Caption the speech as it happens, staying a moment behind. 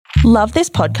Love this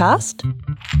podcast?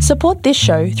 Support this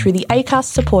show through the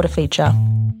Acast supporter feature.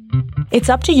 It's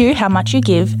up to you how much you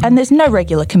give, and there's no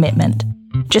regular commitment.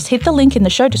 Just hit the link in the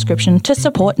show description to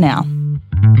support now.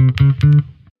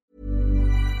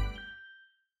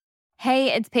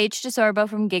 Hey, it's Paige DeSorbo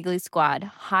from Giggly Squad.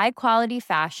 High quality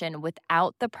fashion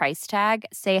without the price tag.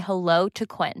 Say hello to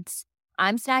Quince.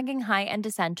 I'm snagging high-end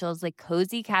essentials like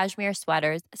cozy cashmere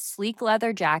sweaters, sleek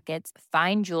leather jackets,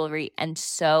 fine jewelry, and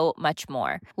so much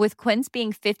more. With Quince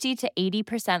being 50 to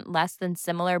 80% less than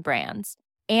similar brands.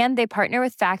 And they partner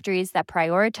with factories that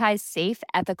prioritize safe,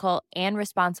 ethical, and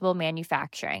responsible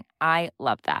manufacturing. I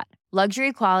love that.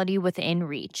 Luxury quality within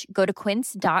reach. Go to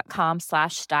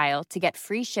quince.com/style to get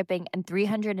free shipping and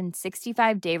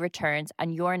 365-day returns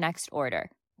on your next order.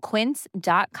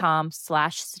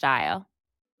 Quince.com/style.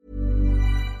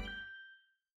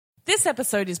 This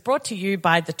episode is brought to you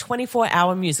by the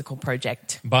 24-Hour Musical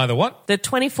Project. By the what? The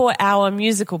 24-Hour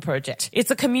Musical Project. It's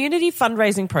a community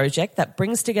fundraising project that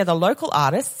brings together local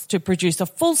artists to produce a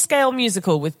full-scale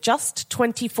musical with just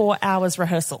 24 hours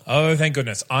rehearsal. Oh, thank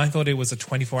goodness. I thought it was a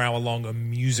 24-hour-long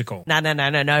musical.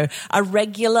 No. A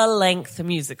regular-length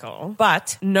musical.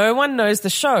 But no one knows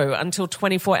the show until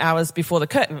 24 hours before the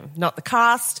curtain. Not the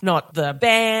cast, not the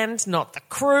band, not the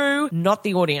crew, not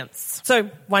the audience. So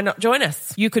why not join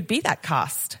us? You could be that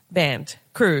cast, band,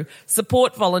 crew,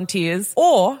 support volunteers,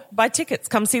 or buy tickets.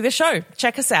 Come see the show.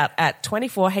 Check us out at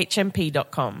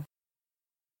 24hmp.com.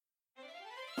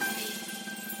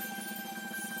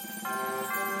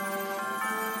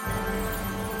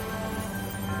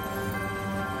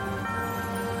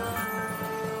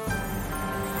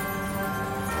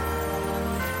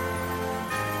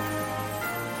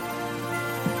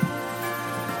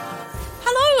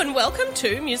 And welcome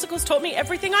to Musicals Taught Me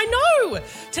Everything I Know.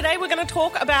 Today we're going to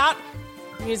talk about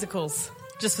musicals,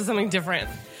 just for something different.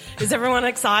 Is everyone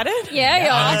excited? Yeah,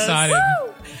 I'm excited.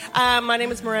 Woo! My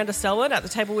name is Miranda Selwood. At the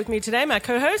table with me today, my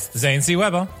co-host, Zane C.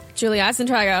 Weber. Julie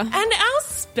Eisentrager. And our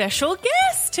special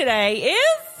guest today is...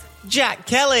 Jack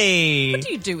Kelly. What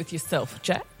do you do with yourself,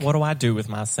 Jack? What do I do with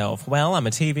myself? Well, I'm a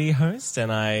TV host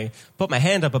and I put my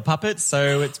hand up a puppet,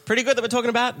 so it's pretty good that we're talking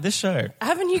about this show.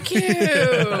 Avenue Q.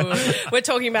 We're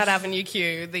talking about Avenue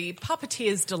Q, the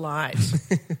puppeteer's delight.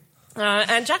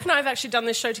 And Jack and I have actually done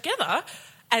this show together.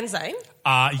 And Zane.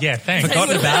 Yeah, thanks.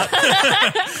 Forgotten about.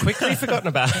 Quickly forgotten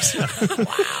about.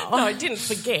 Wow. No, I didn't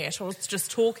forget. I was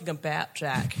just talking about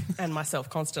Jack and myself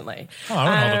constantly. Oh, I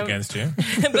won't hold it against you.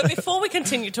 But before we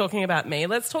continue talking about me,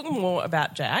 let's talk more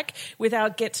about Jack with our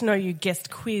get-to-know-you guest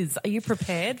quiz. Are you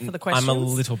prepared for the questions? I'm a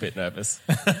little bit nervous.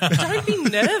 Don't be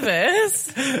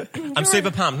nervous. I'm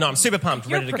super pumped. No, I'm super pumped.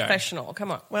 You're Ready a to go. professional.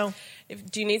 Come on. Well,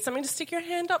 Do you need something to stick your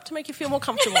hand up to make you feel more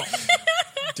comfortable?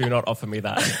 do not offer me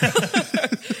that.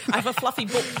 I have a fluffy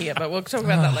book here, but we'll talk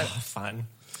about that later. Fine.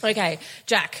 Okay,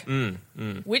 Jack.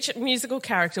 Which musical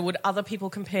character would other people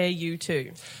compare you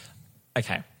to?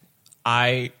 Okay.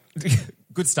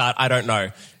 Good start. I don't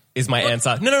know is my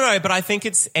answer. No. But I think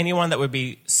it's anyone that would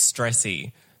be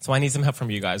stressy. So I need some help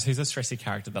from you guys. Who's a stressy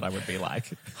character that I would be like?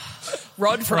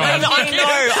 Rod from I know.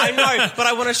 But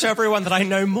I want to show everyone that I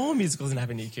know more musicals than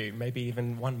Avenue Q. Maybe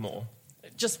even one more.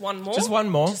 Just one more? Just one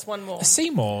more. Just one more.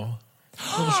 Seymour.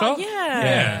 Little shop?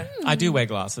 Yeah. I do wear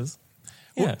glasses.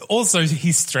 Yeah. Also,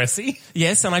 he's stressy.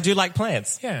 Yes, and I do like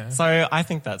plants. Yeah. So I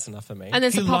think that's enough for me. And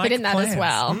there's You a puppet like in that as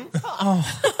plants. well.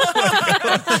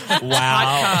 Wow.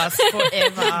 Podcast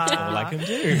forever. All I can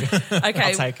do. Okay.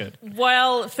 I'll take it.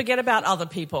 Well, forget about other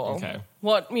people. Okay.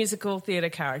 What musical theatre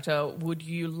character would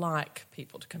you like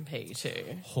people to compare you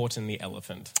to? Horton the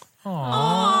elephant.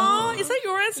 Oh, is that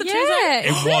your answer too? Yeah.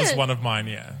 It was one of mine,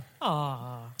 yeah.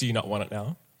 Do you not want it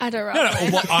now? I don't know. No,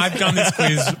 well, I've done this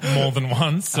quiz more than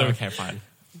once, so Okay, fine.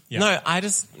 Yeah. No,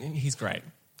 he's great.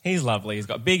 He's lovely. He's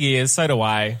got big ears. So do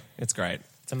I. It's great.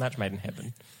 It's a match made in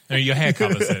heaven. No, your hair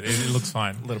covers it. It looks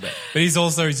fine. A little bit. But he's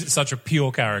also such a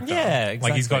pure character. Yeah,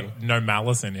 Like he's got exactly. no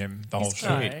malice in him the whole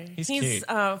show. cute. He's cute.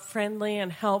 Friendly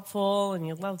and helpful, and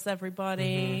he loves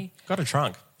everybody. Got a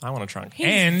trunk. I want a trunk. He's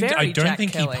And very I don't Jack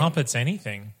think Kelly. he puppets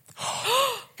anything.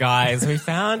 Guys, we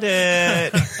found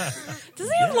it. Does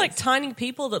he have like tiny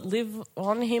people that live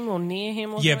on him or near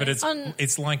him? Or Yeah, something? but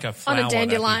it's like a flower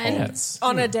dandelion. that he holds.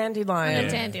 on a dandelion. On a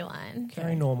dandelion.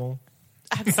 Very normal.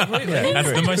 Absolutely.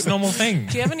 That's the most normal thing.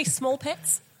 Do you have any small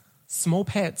pets Small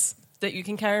pets. that you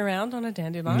can carry around on a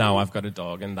dandelion? No, I've got a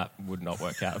dog, and that would not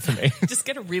work out for me. Just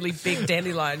get a really big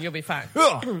dandelion, you'll be fine.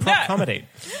 Prop comedy.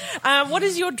 What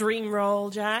is your dream role,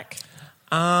 Jack?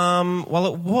 Well,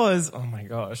 it was, oh my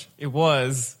gosh, it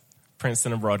was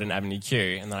Princeton and Rod and Avenue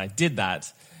Q, and then I did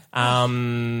that,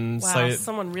 Wow, So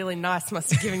someone really nice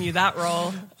must have given you that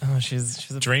role. she's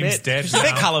a Dream's bit, dead She's a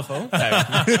bit now. colourful.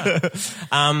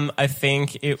 I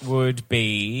think it would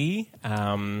be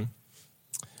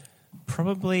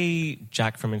probably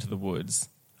Jack from Into the Woods.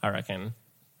 I reckon.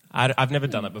 I've never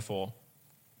done it before.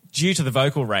 Due to the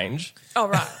vocal range, Oh,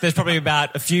 right. there's probably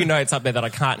about a few notes up there that I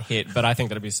can't hit, but I think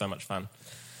that'd be so much fun.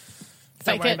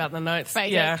 Don't Fake worry it. about the notes.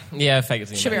 Fake yeah. it. Yeah, fake it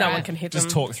till you Should be make it. No right. one can hit Just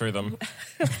them. talk through them.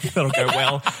 That'll go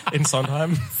well in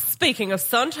Sondheim. Speaking of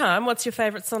Sondheim, what's your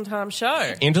favourite Sondheim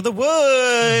show? Into the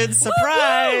Woods!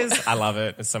 Surprise! I love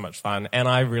it. It's so much fun. And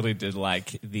I really did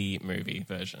like the movie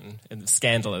version. It's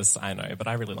scandalous, I know, but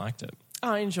I really liked it.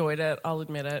 I enjoyed it. I'll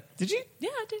admit it. Did you? Yeah,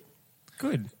 I did.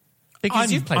 Good.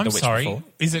 Because you've played I'm The Witch sorry. before.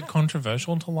 Is it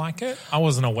controversial to like it? I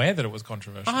wasn't aware that it was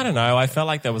controversial. I don't know. I felt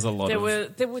like there was a lot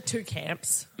of... There were two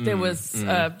camps. There was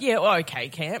okay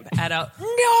camp at a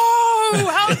no,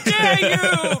 how dare you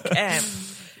camp,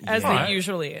 as Right. there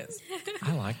usually is.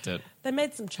 I liked it. They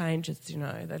made some changes,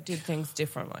 They did things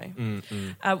differently.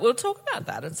 We'll talk about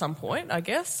that at some point, I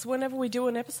guess, whenever we do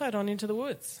an episode on Into the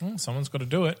Woods. Someone's got to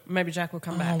do it. Maybe Jack will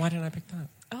come Oh, back. why didn't I pick that?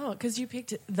 Oh, because you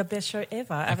picked the best show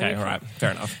ever. Okay, all right.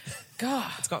 Fair enough. God,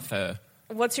 It's got fur.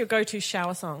 what's your go-to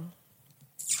shower song?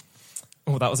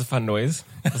 Oh, that was a fun noise,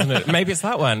 wasn't it? Maybe it's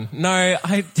that one. No,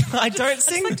 I don't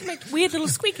sing. I like to make weird little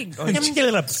squeaking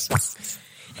noises.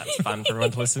 That's fun for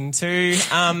everyone to listen to.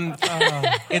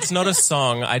 It's not a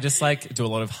song. I just do a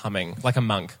lot of humming, like a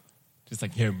monk. Just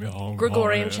like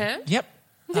Gregorian chant. Yep.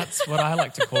 That's what I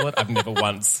like to call it. I've never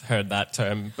once heard that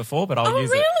term before, but I'll Oh, use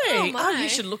it. really? Oh, my. You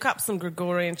should look up some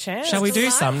Gregorian chants. Shall we do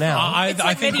some now? I It's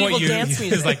like think medieval what you dance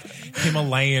music. is like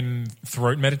Himalayan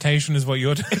throat meditation is what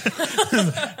you're doing.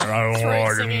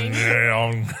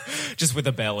 singing. Just with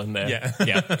a bell in there. Yeah.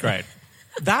 Yeah, great.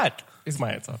 That is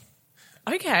my answer.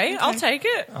 Okay, I'll take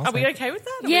it. Are we okay with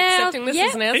that? Are we Yeah, accepting this yeah.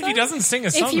 as an answer? If he doesn't sing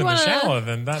a song If you in the want shower,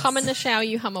 then to that's... hum in the shower,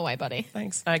 you hum away, buddy.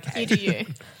 Thanks. Okay. You do you.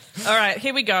 All right,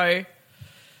 here we go.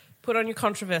 Put on your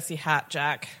controversy hat,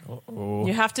 Jack.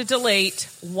 You have to delete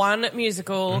one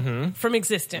musical from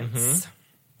existence.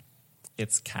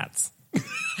 It's Cats.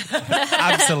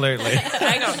 Absolutely.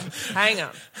 Hang on.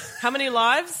 How many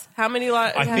lives? I think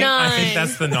Nine.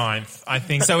 that's the 9th. I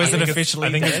think So is I it think officially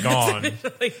I think it's dead? gone.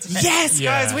 Yes,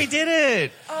 Yeah. guys, we did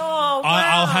it. Oh, wow.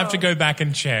 I'll have to go back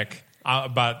and check.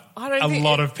 But I don't a think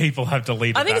lot of people have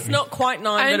deleted I think that. it's not quite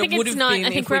 9, I but think it would it's have 9. been I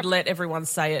think if we'd we're- let everyone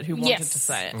say it who wanted to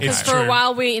say it. Because It's for a true.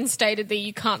 while we instated the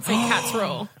you can't say cats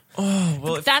rule.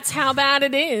 That's how bad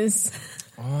it is.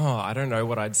 Oh, I don't know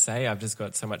what I'd say. I've just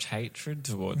got so much hatred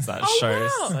towards that Oh, show.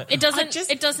 wow. So-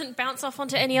 It doesn't bounce off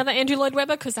onto any other Andrew Lloyd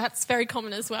Webber because that's very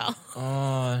common as well.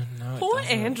 Oh, no. it Poor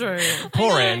doesn't. Andrew.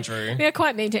 Poor Andrew. We are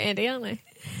quite mean to Andy, aren't we?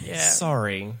 Yeah.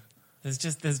 Sorry. There's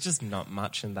just not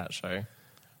much in that show.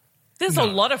 There's a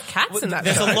lot of cats in that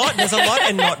There's show. a lot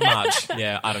and not much.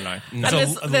 Yeah, I don't know. No. And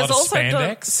There's a lot of also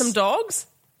spandex. some dogs.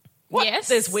 What? Yes.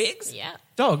 There's wigs? Yeah.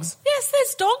 Dogs. Yes,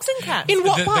 there's dogs and cats. In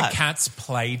what the part? cats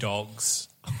play dogs.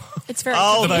 It's very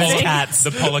Oh, confusing. those cats.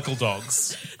 The pollicle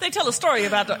dogs. They tell a story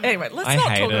about... Anyway, let's I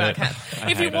not hate talk about it. cats.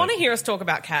 I If you hate want to it. hear us talk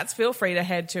about cats, feel free to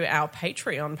head to our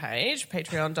Patreon page,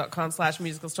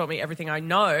 patreon.com/musicals taught me everything I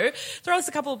know. Throw us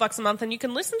a couple of bucks a month and you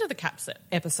can listen to the Caps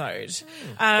episode.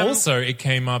 Also, it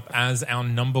came up as our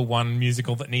number 1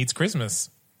 musical that needs Christmas.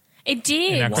 It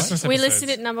did. In our Christmas We episodes. listed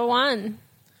it number 1.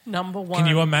 Number one. Can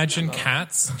you imagine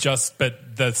Cats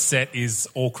but the set is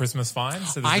all Christmas vibes?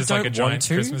 So there's I just don't like a want giant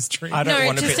to. Christmas tree. I don't No,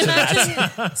 want to just picture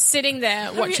that. imagine sitting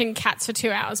there watching Cats for 2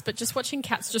 hours, but just watching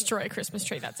Cats destroy a Christmas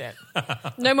tree. That's it.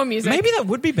 No more music. Maybe that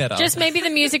would be better. Just maybe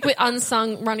the music with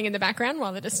unsung running in the background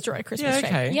while they destroy a Christmas Yeah,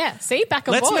 okay. tree. Yeah, see, back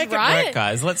on Let's board, make right? it work,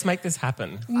 guys. Let's make this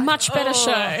happen. Much better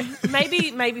show.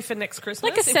 Maybe for next Christmas.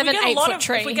 Like a If we 7, get 8 lot foot of-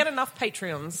 tree. If we get enough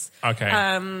Patreons, Okay.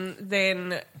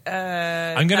 then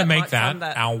I'm going to make might fund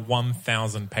that our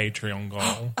 1,000 Patreon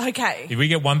goal. Okay. If we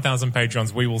get 1,000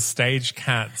 Patreons, we will stage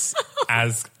Cats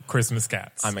as Christmas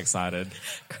cats. I'm excited.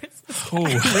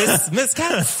 Christmas Christmas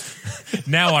cats.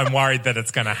 Now I'm worried that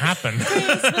it's going to happen.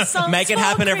 songs Make it for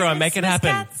happen, everyone. Make it Christmas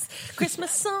happen. Cats.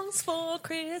 Christmas songs for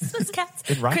Christmas cats.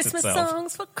 It writes Christmas itself.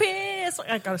 songs for Christmas.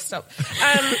 I gotta stop.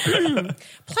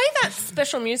 Play that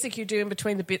special music you do in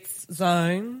between the bits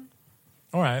zone.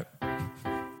 All right.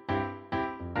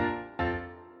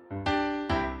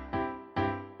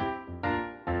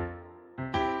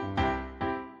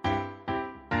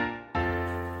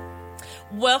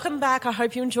 Welcome back. I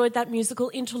hope you enjoyed that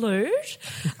musical interlude.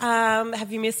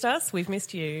 Have you missed us? We've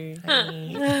missed you. So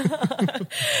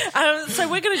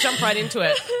we're going to jump right into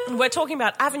it. We're talking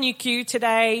about Avenue Q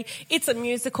today. It's a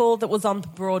musical that was on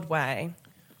Broadway.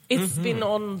 It's been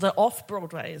on the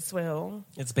off-Broadway as well.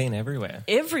 It's been everywhere.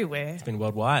 Everywhere. It's been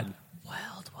worldwide.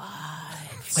 Worldwide.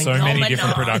 So many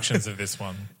different productions of this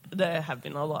one. There have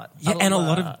been a lot. Yeah, and a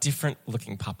lot of different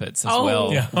looking puppets as Oh,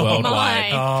 well Yeah.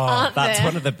 worldwide. Aren't That's there?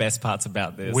 one of the best parts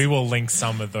about this. We will link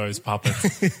some of those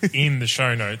puppets in the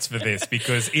show notes for this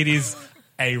because it is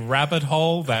a rabbit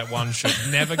hole that one should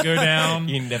never go down.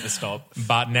 You never stop.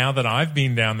 But now that I've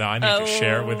been down there, I need to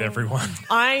share it with everyone.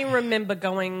 I remember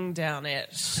going down it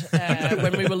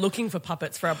when we were looking for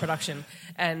puppets for our production.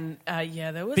 And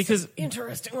there was Because- some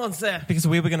interesting ones there. Because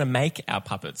we were going to make our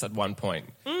puppets at one point.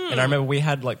 And I remember we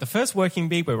had like the first working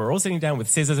beat where we were all sitting down with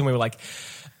scissors and we were like,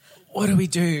 what do we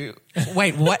do?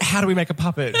 Wait, what? How do we make a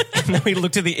puppet? And then we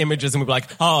looked at the images and we were like,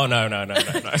 oh, no.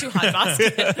 Too hard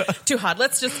basket. Too hard.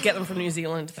 Let's just get them from New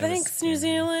Zealand. Thanks, New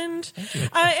Zealand.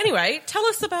 Anyway, tell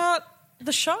us about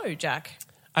the show, Jack.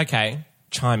 Okay,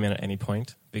 chime in at any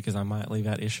point because I might leave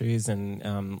out issues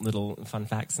and little fun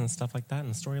facts and stuff like that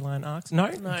and storyline arcs. No?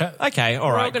 Okay, all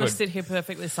We're right, all going to good. sit here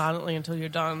perfectly silently until you're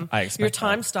done. I expect Your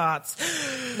time that. starts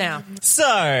now. So,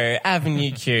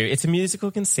 Avenue Q. It's a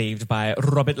musical conceived by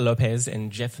Robert Lopez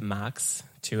and Jeff Marks,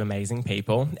 two amazing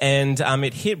people. And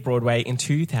it hit Broadway in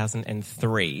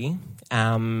 2003.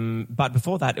 But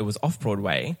before that, it was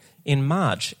off-Broadway in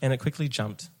March. And it quickly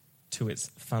jumped to its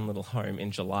fun little home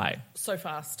in July. So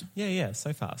fast. Yeah,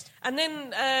 so fast. And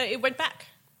then it went back,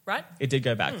 right? It did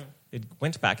go back. It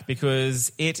went back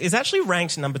because it is actually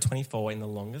ranked number 24 in the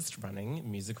longest running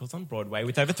musicals on Broadway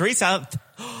with over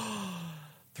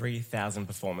 3,000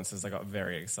 performances. I got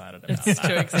very excited about that.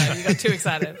 Too excited. You got too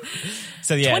excited.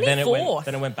 So yeah, then it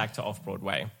 24th. went back to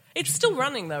off-Broadway. It's still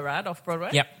running though, right? Off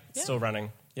Broadway? Yep, Yeah. still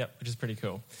running. Yep, which is pretty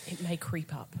cool. It may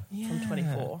creep up from Yeah.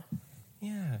 24.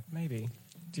 Yeah, maybe.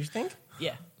 Do you think?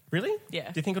 Yeah. Really?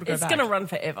 Yeah. Do you think it'll go it's back? It's going to run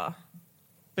forever.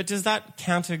 But does that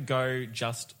counter go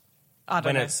just I don't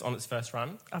when know. it's on its first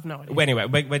run? I've no idea. Well, anyway,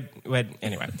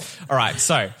 anyway. All right,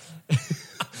 so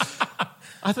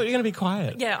I thought you were going to be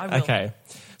quiet. Yeah, I will. Okay.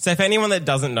 So for anyone that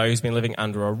doesn't know who's been living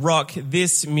under a rock,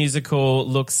 this musical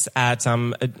looks at,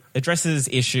 addresses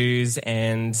issues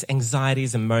and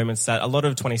anxieties and moments that a lot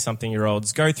of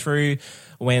 20-something-year-olds go through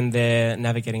when they're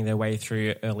navigating their way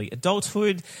through early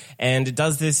adulthood. And it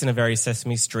does this in a very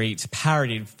Sesame Street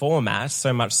parodied format,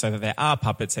 so much so that there are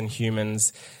puppets and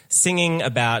humans singing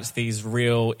about these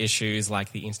real issues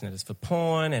like the internet is for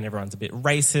porn and everyone's a bit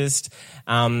racist.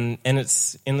 And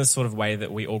it's in the sort of way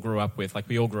that we all grew up with. Like,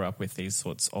 we all grew up with these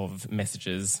sorts of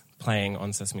messages playing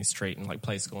on Sesame Street and like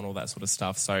Play School and all that sort of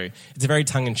stuff. So it's a very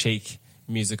tongue-in-cheek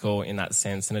musical in that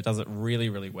sense, and it does it really,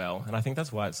 really well. And I think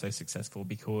that's why it's so successful,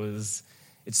 because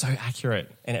it's so accurate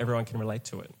and everyone can relate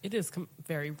to it. It is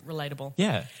very relatable.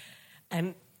 Yeah.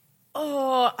 And,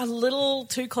 a little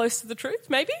too close to the truth,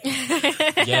 maybe?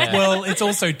 Yeah. Well, it's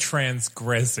also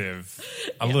transgressive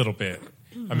a little bit.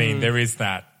 I mean, there is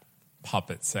that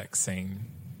puppet sex scene.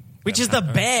 Which is the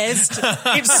best.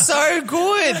 It's so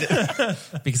good.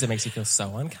 Because it makes you feel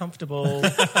so uncomfortable.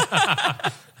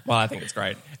 Well, I think it's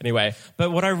great. Anyway, but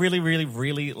what I really, really,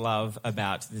 really love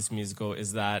about this musical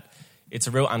is that it's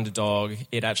a real underdog.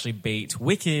 It actually beat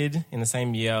Wicked in the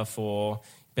same year for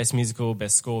Best Musical,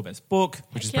 Best Score, Best Book,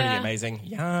 which is pretty yeah. amazing.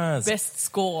 Yes. Best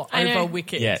score I know. over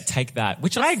Wicked. Yeah, take that.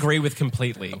 Which I agree with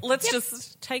completely. Let's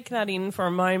just take that in for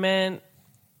a moment.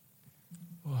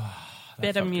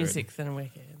 Better felt music than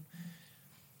Wicked.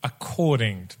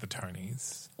 According to the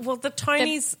Tonys. Well, the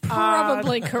Tonys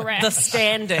Probably are correct. the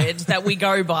standard that we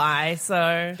go by. So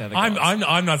They're the I'm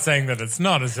gods. not saying that it's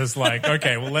not. It's just like,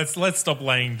 okay, well, let's stop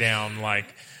laying down like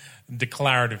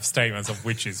declarative statements of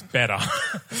which is better.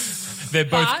 They're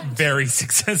both But- very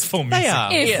successful musicals. They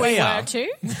are. if we They were are. to.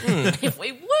 if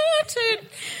we were to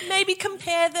maybe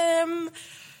compare them,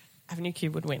 Avenue Q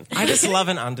would win. I just love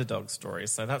an underdog story,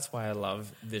 so that's why I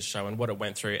love this show and what it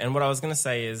went through. And what I was going to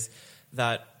say is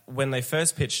that when they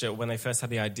first pitched it, when they first had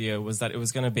the idea, was that it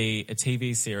was going to be a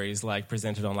TV series like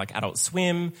presented on like Adult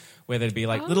Swim, where there'd be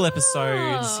like little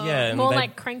episodes. Yeah, and More they'd-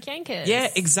 like Crank Yankers. Yeah,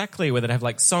 exactly. Where they'd have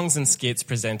like songs and skits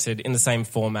presented in the same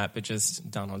format, but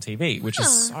just done on TV, which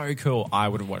is so cool. I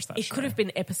would have watched that It show. could have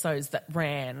been episodes that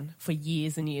ran for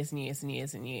years and years and years and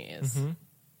years and years.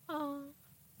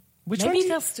 Which one? Maybe Do you,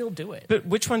 they'll still do it. but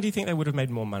which one do you think they would have made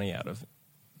more money out of?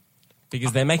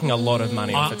 Because they're making a lot of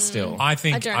money off it still. I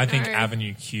think I don't know.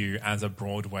 Avenue Q as a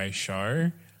Broadway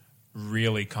show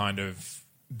really kind of,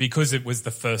 because it was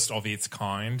the first of its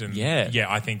kind, and Yeah.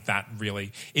 I think that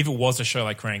really, if it was a show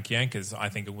like Crank Yankers, I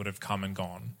think it would have come and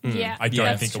gone. Yeah. I don't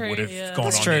That's think true. it would have Yeah. gone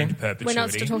That's on true. into perpetuity. We're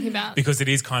not still talking about- because it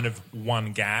is kind of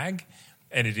one gag,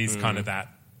 and it is kind of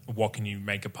that. What can you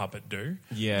make a puppet do?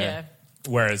 Yeah.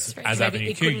 Whereas as Maybe Avenue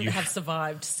it Q, couldn't you have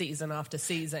survived season after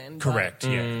season. but correct,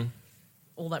 yeah.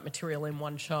 all that material in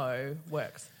one show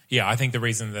works. Yeah, I think the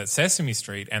reason that Sesame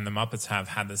Street and the Muppets have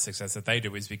had the success that they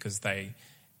do is because they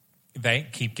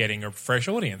keep getting a fresh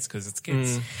audience because it's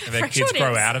kids. And their Fresh kids grow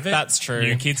audience. out of it. That's true.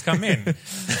 New kids come in.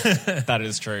 That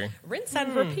is true. Rinse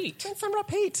and repeat. Rinse and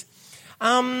repeat.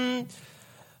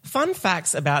 Fun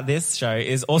facts about this show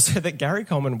is also that Gary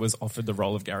Coleman was offered the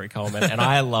role of Gary Coleman, and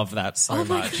I love that so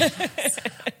much.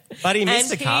 But he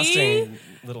missed And a casting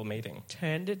little meeting.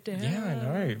 Turned it down. Yeah, I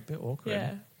know. A bit awkward.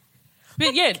 Yeah.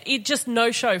 But yeah, it just no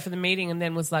show for the meeting and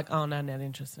then was like, oh, no, not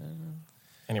interested.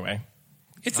 Anyway,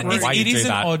 It's, I don't know why you it is do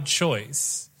an that. odd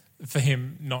choice for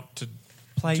him not to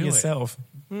play do it. yourself.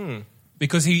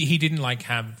 Because he didn't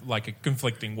have a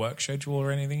conflicting work schedule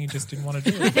or anything. He just didn't want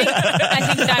to do it.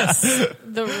 I think that's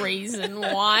the reason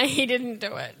why he didn't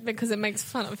do it, because it makes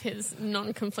fun of his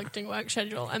non-conflicting work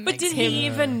schedule and But makes did him he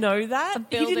even know that?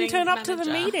 He building didn't turn up to the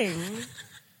manager. meeting.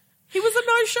 He was a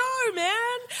no-show,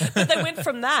 man. But they went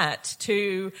from that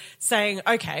to saying,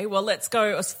 okay, well, let's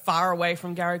go as far away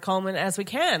from Gary Coleman as we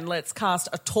can. Let's cast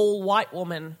a tall white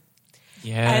woman.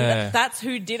 Yeah. And that's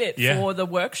who did it Yeah. for the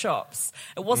workshops.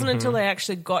 It wasn't until they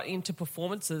actually got into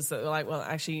performances that they were like, well,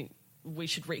 actually, we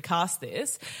should recast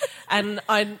this. And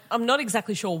I'm not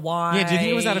exactly sure why. Yeah, do you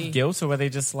think it was out of guilt, or were they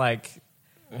just like,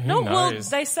 who No, well, knows?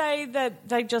 they say that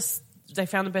they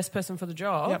found the best person for the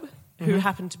job, who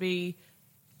happened to be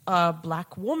a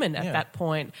black woman at Yeah. that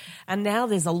point. And now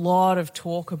there's a lot of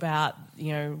talk about,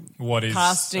 What is-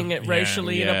 casting it yeah,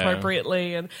 racially yeah.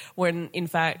 inappropriately, and when in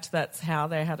fact that's how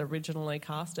they had originally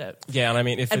cast it. Yeah, and I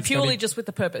mean, if And it's gonna purely be- just with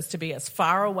the purpose to be as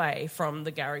far away from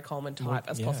the Gary Coleman type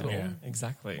as yeah, possible. yeah,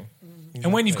 exactly.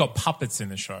 And when you've got puppets in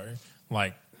the show,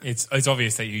 like it's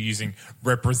obvious that you're using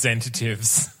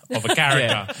representatives of a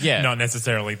character, Yeah. not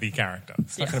necessarily the character.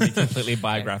 It's not going to be completely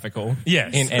biographical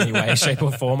Yes. in any way, shape,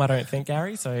 or form, I don't think,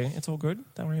 Gary. So it's all good.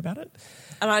 Don't worry about it.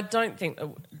 And I don't think that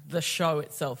the show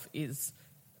itself is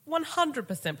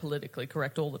 100% politically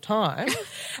correct all the time.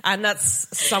 And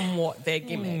that's somewhat their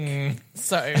gimmick.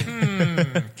 So,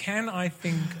 Can I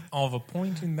think of a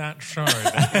point in that show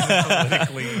that is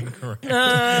politically incorrect?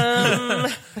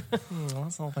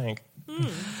 Let's all think.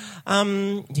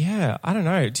 Yeah, I don't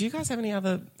know. Do you guys have any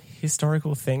other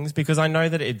historical things? Because I know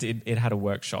that it had a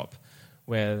workshop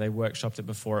where they workshopped it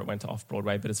before it went to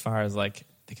off-Broadway, but as far as like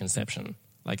the conception,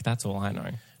 like that's all I know.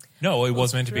 No, it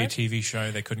was meant to be a TV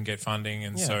show. They couldn't get funding,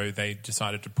 and Yeah. so they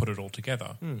decided to put it all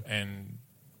together and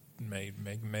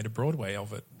made a Broadway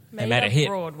of it. They made a hit.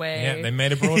 Broadway. Yeah, they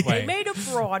made a Broadway. They made a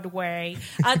Broadway.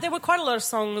 There were quite a lot of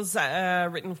songs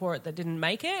written for it that didn't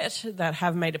make it, that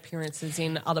have made appearances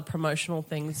in other promotional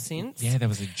things since. Yeah, there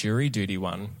was a jury duty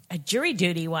one. A jury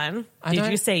duty one. Did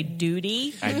don't- you say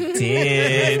duty? I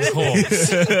did. Of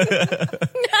course.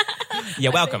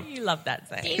 You're welcome. You love that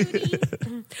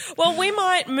saying. Well, we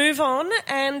might move on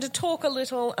and talk a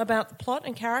little about the plot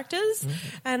and characters,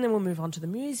 and then we'll move on to the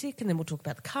music, and then we'll talk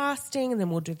about the casting, and then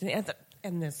we'll do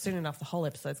and then soon enough the whole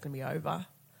episode's going to be over.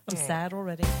 I'm sad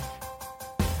already.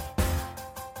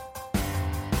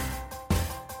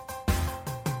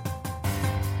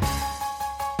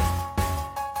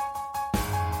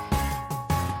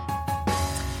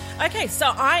 Okay, so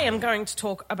I am going to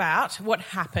talk about what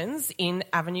happens in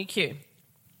Avenue Q.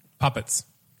 Puppets.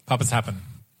 Puppets happen.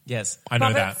 Yes. I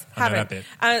know Puppets that. I know happen.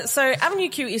 that bit. So Avenue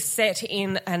Q is set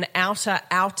in an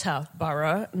outer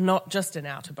borough, not just an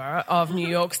outer borough of New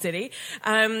York City.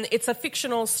 It's a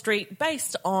fictional street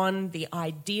based on the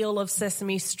ideal of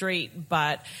Sesame Street,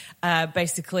 but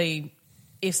basically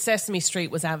if Sesame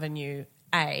Street was Avenue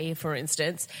A, for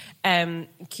instance,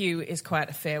 Q is quite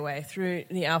a fair way through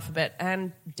the alphabet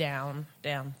and down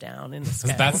in the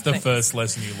scale. That's the Things. first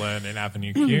lesson you learn in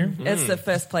Avenue Q. It's the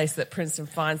first place that Princeton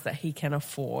finds that he can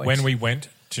afford. When we went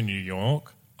to New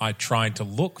York, I tried to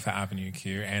look for Avenue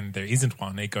Q, and there isn't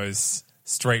one. It goes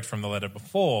straight from the letter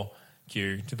before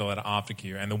Q to the letter after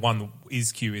Q, and the one that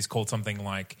is Q is called something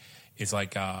like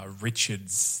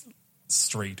Richards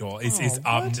Street, or it's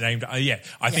named. Yeah,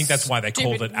 I think that's why they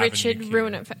called it Richard Avenue Q.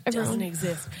 ruin it for doesn't everyone.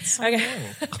 exist. Okay.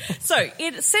 So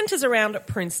it centers around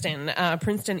Princeton.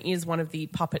 Princeton is one of the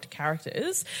puppet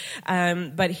characters,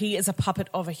 but he is a puppet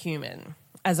of a human,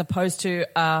 as opposed to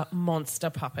a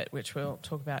monster puppet, which we'll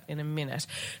talk about in a minute.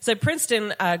 So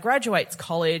Princeton graduates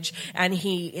college, and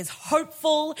he is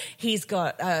hopeful. He's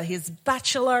got his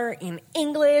bachelor in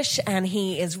English, and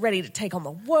he is ready to take on the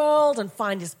world and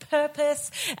find his purpose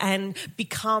and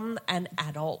become an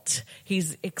adult.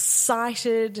 He's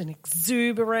excited and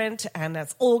exuberant, and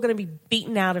that's all going to be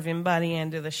beaten out of him by the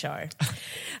end of the show.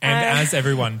 And as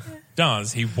everyone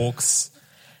does, he walks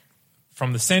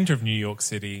from the center of New York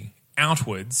City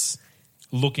outwards,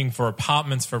 looking for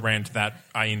apartments for rent that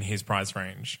are in his price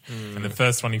range. And the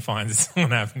first one he finds is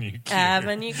on Avenue Q.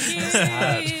 Avenue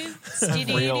Q.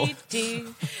 Real.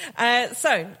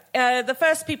 The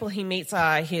first people he meets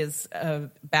are his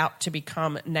about to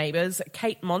become neighbours,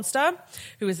 Kate Monster,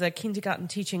 who is a kindergarten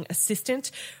teaching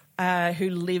assistant who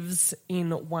lives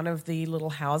in one of the little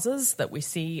houses that we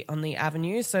see on the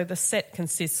avenue. So the set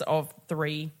consists of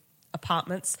 3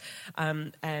 apartments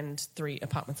and 3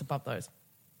 apartments above those.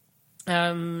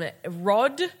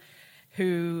 Rod,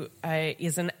 who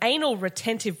is an anal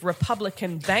retentive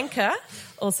Republican banker,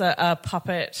 also a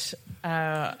puppet,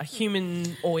 a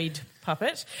humanoid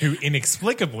puppet. Who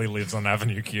inexplicably lives on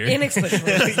Avenue Q.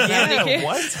 Inexplicably. Yeah,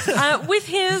 what? With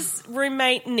his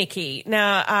roommate, Nikki.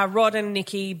 Now, Rod and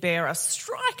Nikki bear a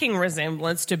striking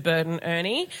resemblance to Bert and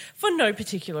Ernie for no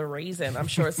particular reason. I'm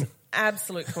sure it's an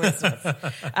absolute coincidence.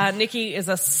 Nikki is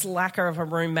a slacker of a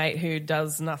roommate who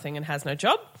does nothing and has no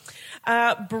job.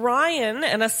 Brian,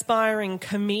 an aspiring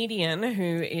comedian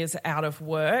who is out of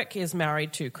work, is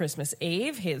married to Christmas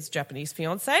Eve, his Japanese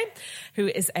fiancée, who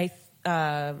is a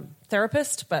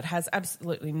therapist but has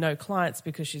absolutely no clients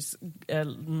because she's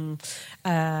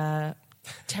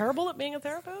terrible at being a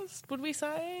therapist, would we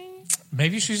say?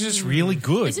 Maybe she's just really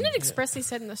good. Isn't it expressly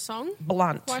said in the song?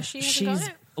 Blunt. Why she hasn't She's got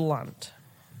it? blunt.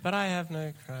 But I have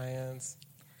no clients.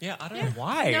 Yeah, I don't know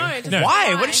why. No, it doesn't No. Why?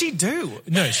 apply. What did she do?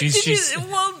 No, she's Do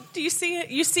you see her?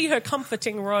 You see her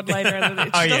comforting Rod later, and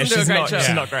she Oh, yeah, doesn't do a she's great not, job.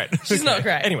 she's not great. She's not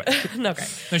great. Anyway. Not great.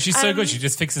 no, she's so good. She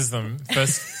just fixes them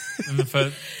first in the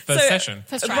first session.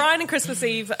 First try. Brian and Christmas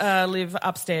Eve live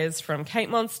upstairs from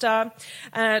Kate Monster.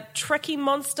 Trekkie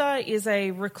Monster is a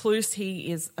recluse.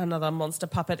 He is another monster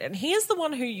puppet, and he is the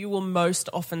one who you will most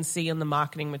often see in the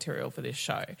marketing material for this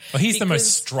show. Well, he's the most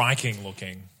Because striking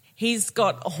looking. He's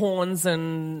got horns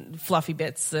and fluffy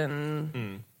bits,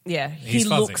 and he He's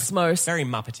fuzzy. looks most Very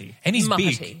Muppety. And he's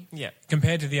Muppety. big. Yeah.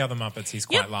 Compared to the other Muppets, he's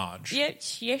quite Yep. large.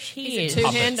 Yes, he He's is. a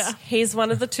two-hander. He's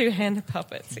one of the two-handed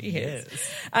puppets. He is.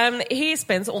 He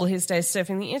spends all his days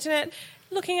surfing the internet,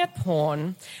 looking at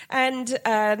porn. And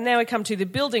now we come to the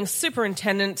building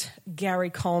superintendent,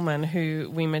 Gary Coleman, who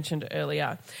we mentioned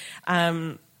earlier.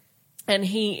 And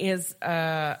he is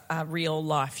a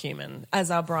real-life human, as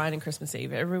are Brian and Christmas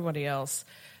Eve. Everybody else,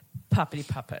 puppety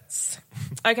puppets.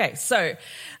 Okay, so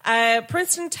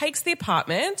Princeton takes the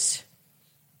apartment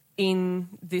in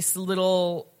this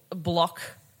little block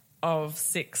of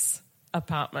 6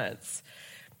 apartments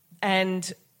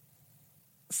and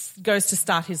goes to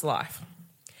start his life.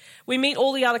 We meet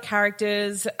all the other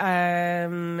characters,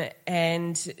 and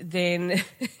then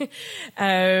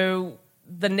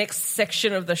the next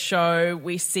section of the show,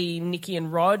 we see Nikki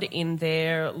and Rod in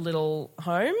their little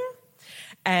home.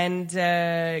 And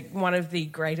one of the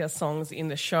greater songs in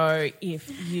the show,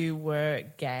 If You Were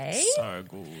Gay, So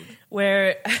good.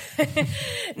 where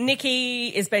Nikki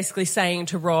is basically saying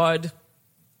to Rod,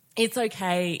 it's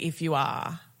okay if you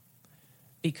are,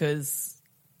 because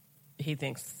he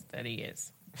thinks that he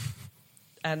is.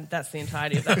 And that's the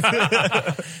entirety of that song.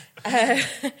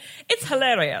 It's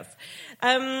hilarious.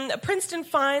 Princeton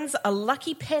finds a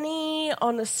lucky penny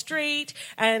on the street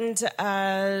and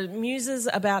muses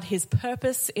about his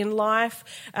purpose in life.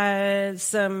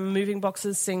 Some moving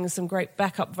boxes sing some great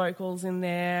backup vocals in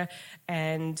there,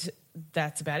 and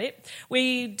that's about it.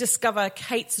 We discover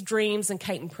Kate's dreams, and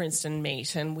Kate and Princeton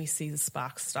meet, and we see the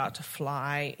sparks start to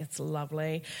fly. It's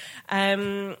lovely.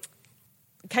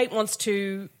 Kate wants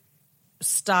to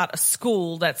start a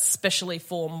school that's specially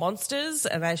for monsters,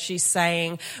 and as she's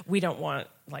saying, we don't want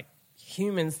like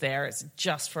humans there, it's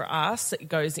just for us. It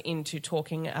goes into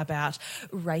talking about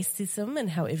racism and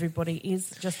how everybody is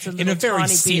just a little In a very tiny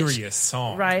bit serious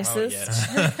song.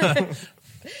 racist.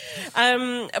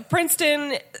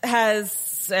 Princeton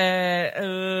has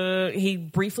he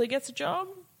briefly gets a job.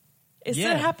 Is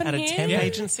that happen at a here? temp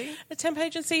agency. A temp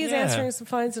agency is Yeah. answering some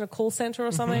phones in a call centre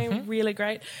or something. Really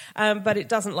great. But it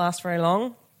doesn't last very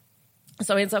long.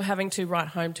 So he ends up having to write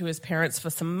home to his parents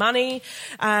for some money.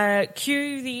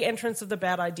 Cue the entrance of the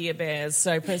Bad Idea Bears.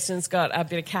 So Princeton's got a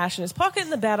bit of cash in his pocket,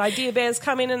 and the Bad Idea Bears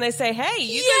come in and they say, hey,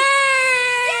 you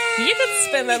could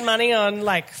spend that money on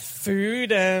like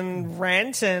food and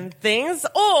rent and things,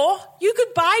 or you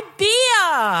could buy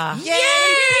beer. Yay!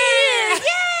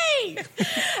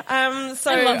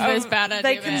 So I love those Bad they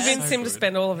Idea Bears. convince him to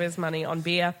spend all of his money on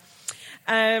beer.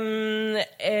 Does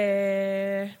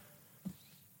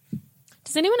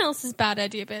anyone else's Bad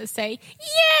Idea Bears say, yay,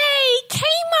 Kmart!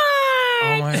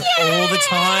 Oh my, all the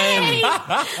time.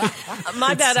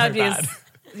 My bad so ideas. bad.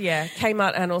 Yeah,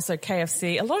 Kmart and also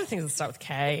KFC. A lot of things that start with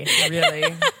K, really.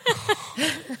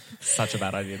 Such a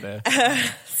bad idea there.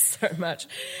 So much.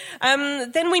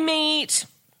 Then we meet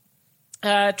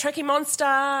Trekkie Monster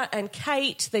and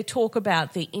Kate. They talk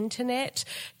about the internet.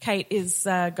 Kate is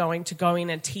going to go in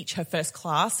and teach her first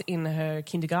class in her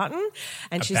kindergarten,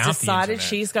 and she's About the decided internet.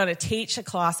 she's going to teach a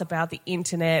class about the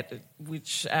internet,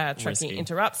 which Trekkie Risky.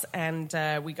 interrupts, and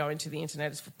we go into the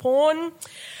internet is for porn.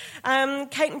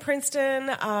 Kate and Princeton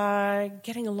are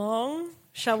getting along,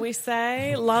 shall we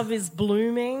say. Love is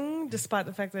blooming, despite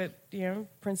the fact that,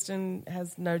 Princeton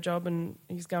has no job and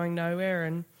he's going nowhere,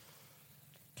 and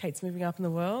Kate's moving up in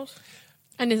the world.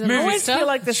 And is it I always monster? feel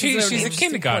like this is She's a interesting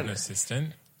kindergarten point.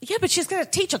 assistant. Yeah, but she's going to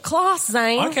teach a class,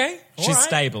 Zane. Okay. all She's right.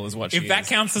 stable is what she If is. that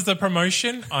counts as a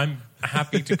promotion, I'm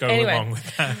happy to go Anyway. along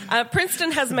with that.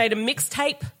 Princeton has made a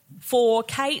mixtape for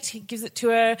Kate. He gives it to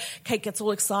her. Kate gets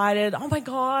all excited. Oh my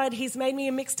God, he's made me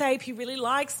a mixtape. He really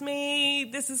likes me.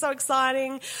 This is so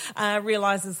exciting.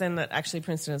 Realizes then that actually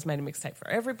Princeton has made a mixtape for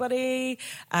everybody,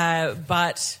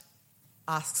 but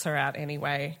asks her out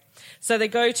anyway. So they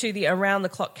go to the Around the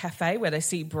Clock Cafe where they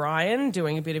see Brian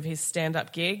doing a bit of his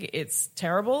stand-up gig. It's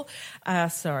terrible.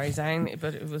 Sorry, Zane,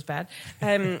 but it was bad.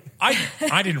 I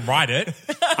didn't write it.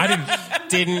 I didn't.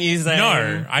 Didn't you say?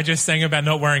 No, I just sang about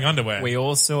not wearing underwear. We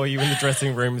all saw you in the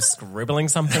dressing room scribbling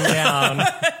something down.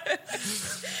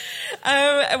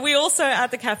 We also at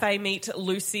the cafe meet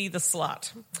Lucy the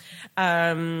Slut,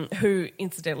 who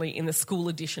incidentally in the school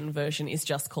edition version is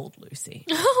just called Lucy.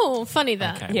 Oh, funny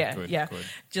that. Okay. Yeah, good, yeah. good.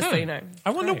 Just so you know.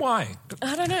 I wonder why.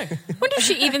 I don't know. Wonder if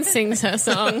she even sings her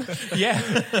song.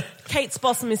 Yeah. Kate's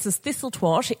boss, Mrs.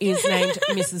 Thistletwat, is named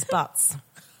Mrs. Butts.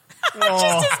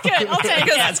 Just as good. I'll take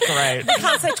it. That's great. They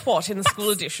can't say twat in the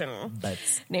school edition.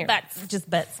 That's No, Butts. just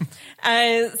butts.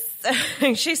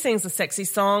 She sings a sexy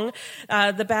song.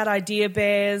 The Bad Idea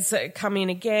Bears come in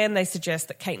again. They suggest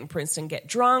that Kate and Princeton get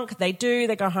drunk. They do.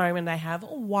 They go home and they have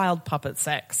wild puppet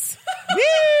sex.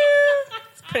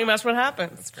 That's pretty much what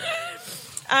happens.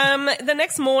 The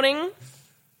next morning,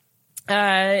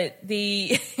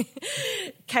 the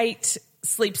Kate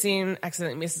sleeps in,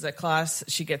 accidentally misses her class.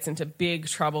 She gets into big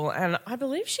trouble, and I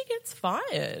believe she gets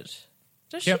fired.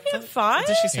 Does Yep. she get fired?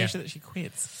 Does she say Yeah. that she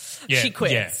quits? Yeah. She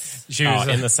quits. Yeah. She was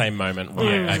Oh, in the same moment. Right.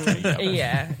 Yeah. Okay.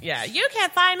 Yep. Yeah. You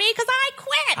can't fire me because I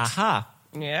quit. Aha.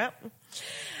 Yeah.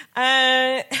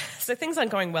 So things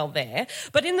aren't going well there.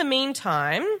 But in the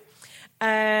meantime,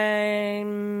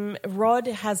 Rod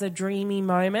has a dreamy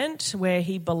moment where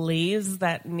he believes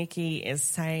that Nikki is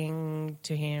saying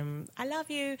to him, I love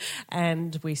you.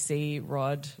 And we see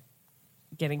Rod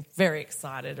getting very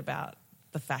excited about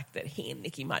the fact that he and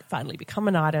Nikki might finally become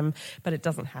an item, but it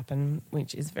doesn't happen,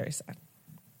 which is very sad.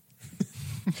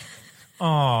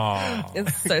 Oh.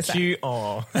 It's so sad. Cute.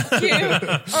 Oh.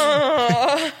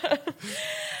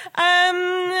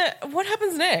 What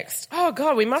happens next? Oh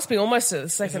God, we must be almost at the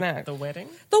second act. The wedding?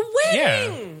 The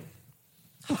wedding.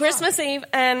 Christmas Eve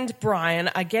and Brian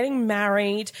are getting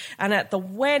married, and at the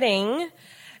wedding,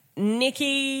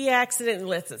 Nikki accidentally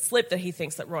lets it slip that he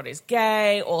thinks that Rod is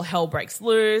gay. All hell breaks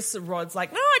loose. Rod's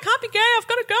like, no, I can't be gay. I've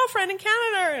got a girlfriend in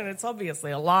Canada. And it's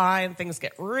obviously a lie, and things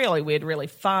get really weird really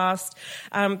fast.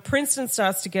 Princeton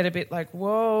starts to get a bit like,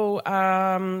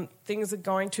 whoa, things are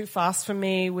going too fast for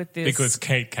me with this. Because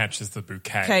Kate catches the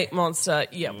bouquet. Kate Monster.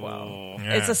 Yeah, well,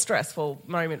 Yeah. it's a stressful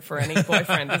moment for any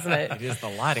boyfriend, isn't it? It is the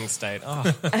lighting state.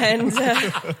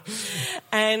 Oh.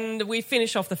 And we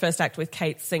finish off the first act with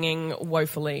Kate singing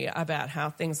woefully about how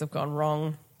things have gone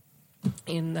wrong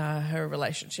in her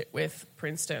relationship with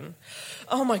Princeton.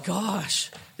 Oh my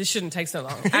gosh, this shouldn't take so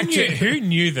long. Who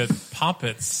knew that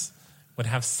puppets would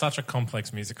have such a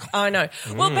complex musical? I know.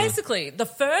 Well, basically, the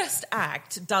first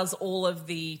act does all of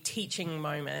the teaching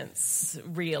moments,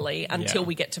 really, until Yeah.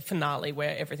 we get to finale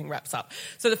where everything wraps up.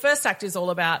 So the first act is all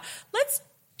about, let's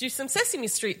do some Sesame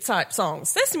Street type songs.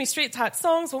 Sesame Street type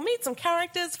songs, we'll meet some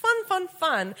characters,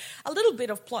 fun. A little bit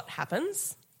of plot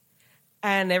happens,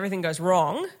 and everything goes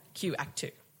wrong. Cue Act 2.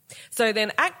 So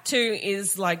then Act 2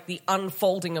 is like the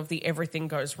unfolding of the everything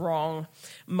goes wrong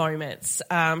moments.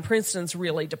 Princeton's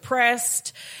really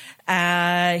depressed.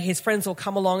 His friends will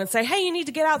come along and say, hey, you need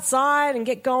to get outside and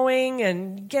get going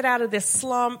and get out of this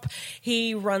slump.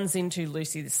 He runs into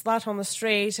Lucy the Slut on the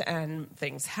street, and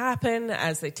things happen,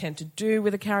 as they tend to do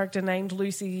with a character named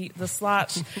Lucy the Slut.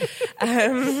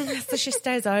 So she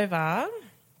stays over.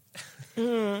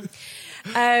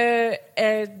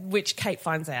 Which Kate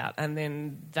finds out, and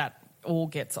then that all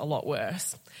gets a lot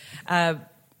worse.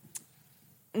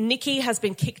 Nikki has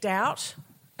been kicked out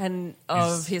and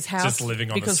of his house just living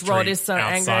on because the street Rod is so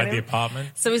angry outside at the him. apartment.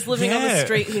 So he's living on the Yeah.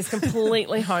 street. He's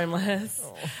completely homeless.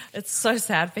 It's so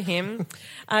sad for him.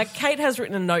 Kate has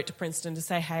written a note to Princeton to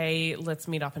say, hey, let's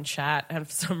meet up and chat. And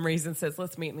for some reason says,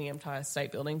 let's meet in the Empire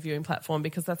State Building viewing platform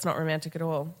because that's not romantic at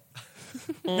all.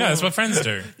 Yeah, that's what friends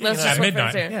do. That's just At what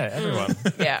midnight. friends do. Yeah, everyone.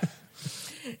 Yeah.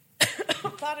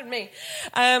 Pardon me.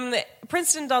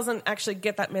 Princeton doesn't actually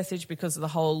get that message because of the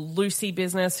whole Lucy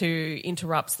business who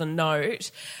interrupts the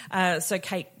note. So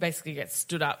Kate basically gets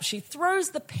stood up. She throws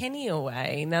the penny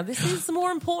away. Now, this is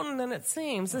more important than it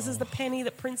seems. This is the penny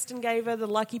that Princeton gave her, the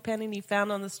lucky penny he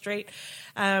found on the street.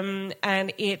 And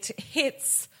it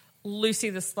hits Lucy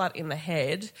the slut in the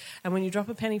head. And when you drop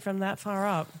a penny from that far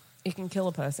up, it can kill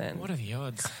a person. What are the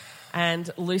odds? And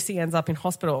Lucy ends up in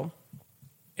hospital.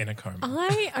 In a coma.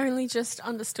 I only just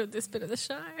understood this bit of the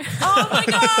show. Oh my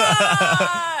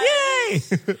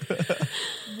God!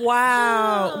 Yay!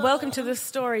 Wow. Welcome to the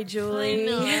story, Julie.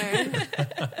 No.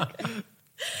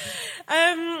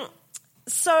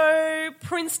 So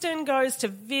Princeton goes to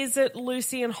visit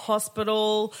Lucy in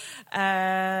hospital.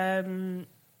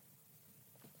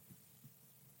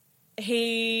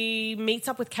 He meets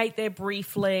up with Kate there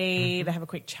briefly. They have a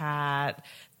quick chat.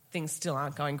 Things still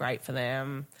aren't going great for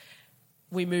them.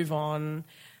 We move on.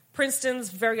 Princeton's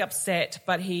very upset,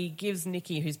 but he gives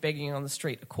Nikki, who's begging on the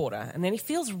street, a quarter. And then he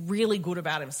feels really good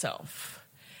about himself.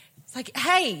 It's like,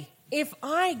 hey, if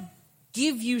I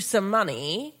give you some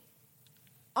money,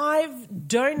 I've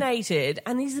donated,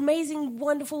 and these amazing,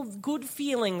 wonderful, good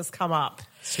feelings come up.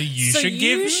 So you should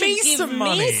give me some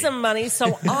money. some money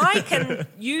so I can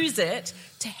use it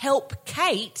to help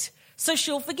Kate so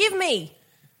she'll forgive me.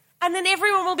 And then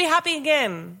everyone will be happy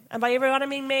again. And by everyone, I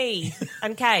mean me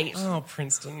and Kate. Oh,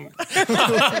 Princeton. So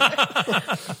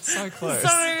close.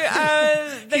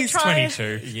 So they He's try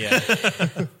 22. yeah.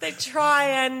 They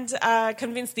try and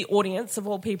convince the audience of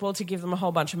all people to give them a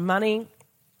whole bunch of money.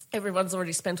 Everyone's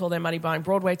already spent all their money buying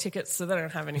Broadway tickets, so they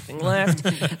don't have anything left.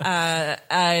 But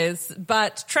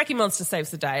Trekkie Monster saves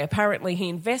the day. Apparently he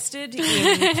invested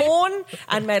in porn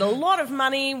and made a lot of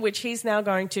money, which he's now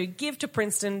going to give to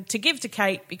Princeton, to give to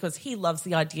Kate, because he loves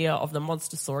the idea of the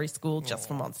Montessori school just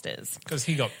for monsters. Because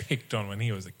he got picked on when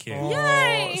he was a kid.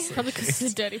 Yay! Probably because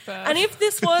he's a dirty bird. And if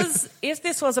this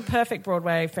was a perfect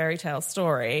Broadway fairy tale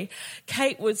story,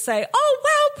 Kate would say, "Oh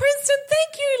wow, Princeton,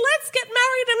 thank you. Let's get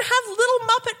married and have little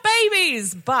Muppet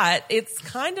babies." But it's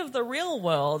kind of the real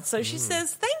world. So she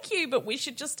says, "Thank you, but we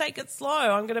should just take it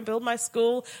slow. I'm going to build my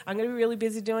school. I'm going to be really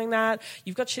busy doing that.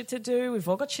 You've got shit to do. We've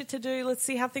all got shit to do. Let's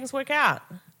see how things work out."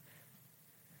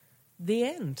 The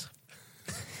end.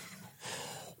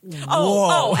 And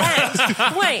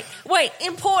wait,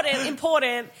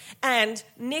 important. And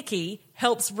Nikki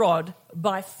helps Rod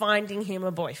by finding him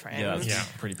a boyfriend. Yeah, that's Yeah.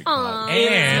 a pretty big part. Very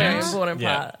And important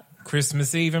part.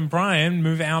 Christmas Eve and Brian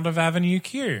move out of Avenue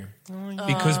Q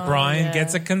because Brian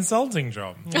gets a consulting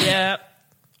job. Yeah.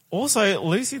 Also,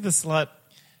 Lucy the Slut.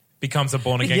 Becomes a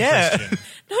born-again Yeah. Christian.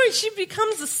 No, she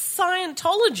becomes a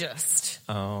Scientologist.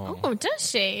 oh, does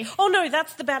she? Oh no,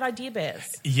 that's the Bad Idea Bears.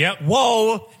 Yep.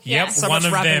 Whoa! Yep. So One much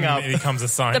of wrapping them up. becomes a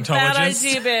The Bad Scientologist.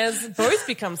 Idea Bears both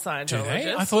become Do Scientologists.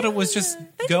 they? I thought it was just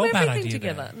They girl do Bad everything Idea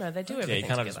together. Bear. No, they do Yeah, everything you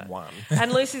kind of together. just won.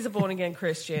 And Lucy's a born-again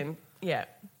Christian. Yeah.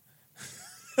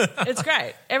 It's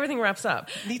great. Everything wraps up.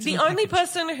 The only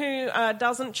person who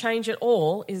doesn't change at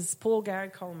all is Paul Gary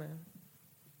Coleman.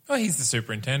 Oh, he's the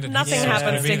superintendent. Nothing He's supposed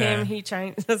happens to to be there. him. He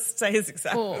stays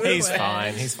exactly. Oh. He's the way.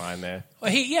 fine. He's fine there.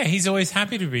 Well, he's always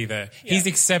happy to be there. He's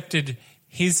accepted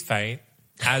his fate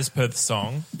as per the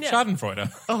song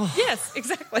Schadenfreude. Yes,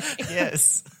 exactly.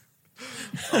 Yes.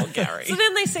 Oh, Gary. So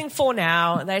then they sing For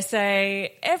Now. And they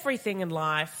say everything in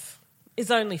life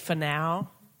is only for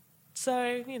now.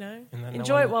 So, you know, And then no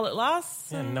enjoy one- it while it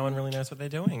lasts. Yeah, And no one really knows what they're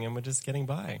doing, and we're just getting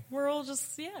by. we're all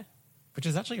just, Which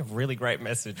is actually a really great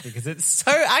message because it's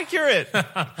so accurate.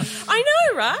 I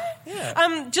know, right?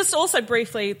 Yeah. Just also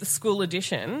briefly, the school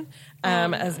edition,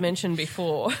 as mentioned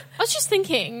before. I was just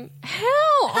thinking,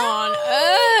 how on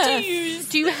earth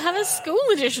do you have a school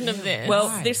edition of this? Well,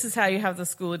 this is how you have the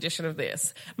school edition of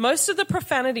this. Most of the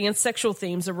profanity and sexual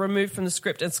themes are removed from the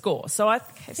script and score. So I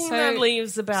think So, that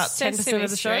leaves about 10% Sesame of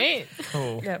the show. Street.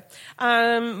 Cool. Yeah.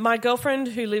 My girlfriend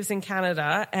who lives in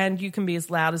Canada, and You Can Be As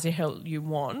Loud As the Hell You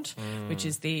Want, which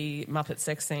is the Muppet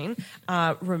sex scene,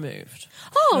 removed.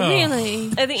 Oh, really?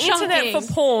 The internet for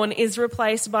porn is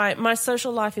replaced by My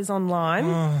Social Life Is Online.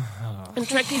 And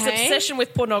Trekkie's Okay. obsession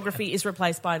with pornography is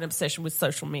replaced by an obsession with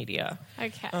social media.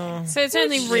 Okay. So it's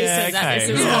only recent Yeah, that okay.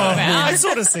 this was all about. I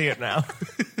sort of see it now.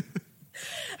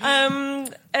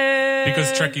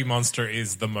 Because Trekkie Monster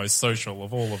is the most social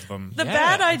of all of them. The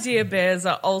Bad Idea Bears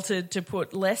are altered to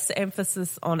put less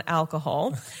emphasis on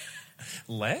alcohol.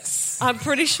 Less? I'm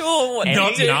pretty sure what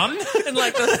Not they do, none? and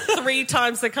like the 3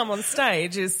 times they come on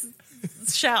stage is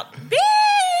shout, beer,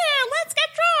 let's get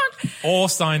drunk. Or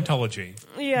Scientology.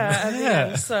 Yeah, at the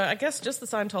end. So I guess just the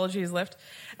Scientology is left.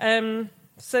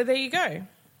 So there you go.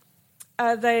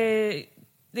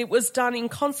 It was done in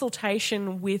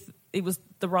consultation with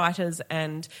the writers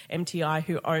and MTI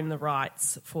who own the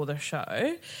rights for the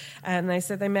show. And they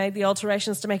said they made the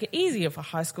alterations to make it easier for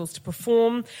high schools to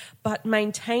perform, but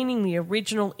maintaining the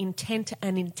original intent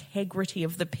and integrity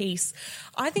of the piece.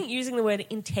 I think using the word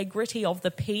integrity of the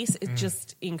piece is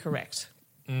just incorrect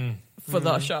for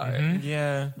the show.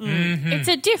 Yeah. It's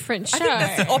a different show. I think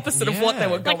that's the opposite of what they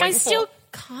were going like, I still for.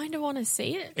 kind of want to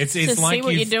see it. It's to like see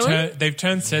what you're doing. they've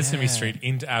turned Sesame Street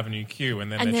into Avenue Q,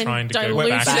 and then And they're then trying to go dilute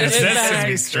back it to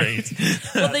Sesame back. Street.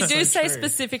 Well, they do say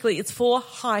specifically it's for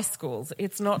high schools.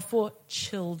 It's not for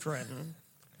children.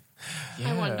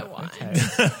 I wonder why.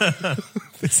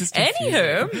 This is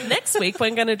Anywho, next week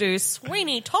we're going to do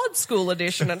Sweeney Todd School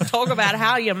Edition and talk about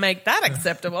how you make that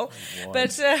acceptable.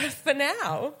 But for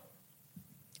now,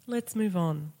 let's move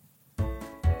on.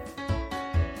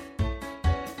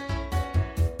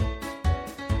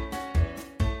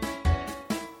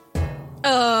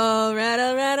 All right.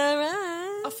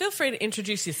 Oh, feel free to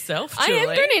introduce yourself, I Julie. am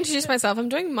going to introduce myself. I'm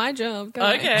doing my job. Go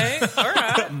ahead. Okay, all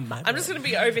right. I'm just going to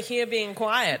be over here being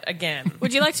quiet again.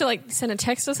 Would you like to send a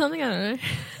text or something? I don't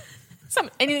know.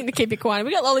 Anything to keep you quiet.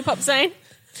 We got Lollipop saying.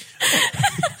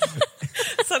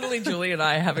 Suddenly, Julie and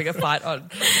I are having a fight on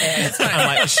air. It's fine. I'm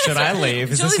like, should I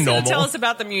leave? Is Julie's this going normal? to tell us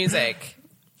about the music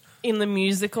in the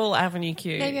musical Avenue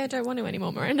Q. Maybe I don't want to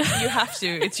anymore, Miranda. You have to.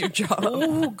 It's your job.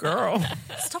 Oh, girl.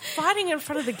 Stop fighting in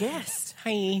front of the guest.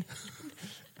 Hey.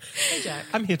 Hey, Jack.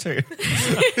 I'm here too.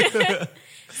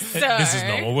 This is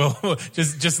normal. We'll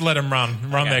just let them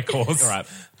run their course. All right.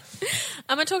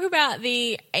 I'm going to talk about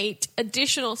the 8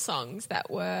 additional songs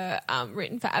that were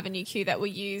written for Avenue Q that were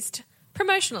used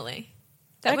promotionally,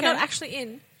 that were Okay. not actually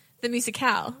in the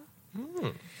musicale.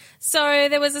 So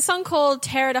there was a song called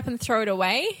Tear It Up and Throw It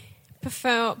Away,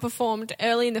 performed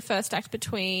early in the first act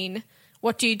between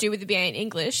What Do You Do with the BA in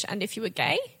English and If You Were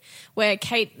Gay, where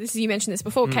Kate, you mentioned this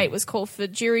before, Kate was called for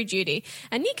jury duty,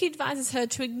 and Nick advises her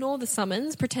to ignore the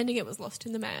summons, pretending it was lost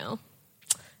in the mail.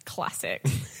 Classic.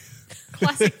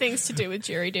 Classic things to do with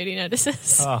jury duty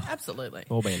notices. Absolutely.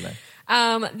 All been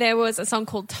there. There was a song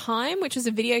called Time, which was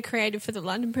a video created for the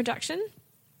London production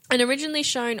and originally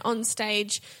shown on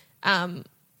stage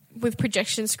with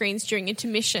projection screens during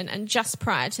intermission and just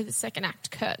prior to the second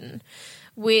act curtain,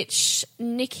 which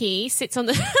Nikki sits on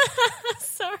the...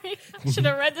 Sorry, I should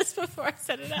have read this before I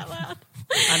said it out loud.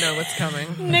 I know what's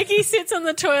coming. Nikki sits on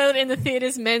the toilet in the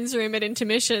theatre's men's room at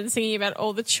intermission singing about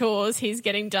all the chores he's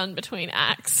getting done between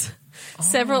acts.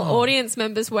 Several audience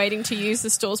members waiting to use the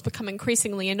stalls become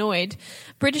increasingly annoyed.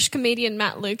 British comedian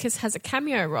Matt Lucas has a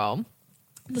cameo role.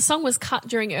 The song was cut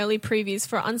during early previews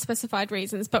for unspecified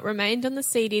reasons, but remained on the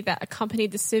CD that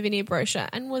accompanied the souvenir brochure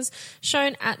and was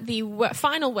shown at the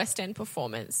final West End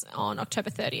performance on October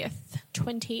 30th,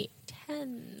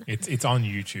 2010. It's on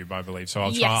YouTube, I believe. So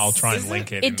I'll Yes. try and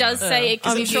link it. It does say it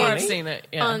can I'm be sure I've viewed seen it.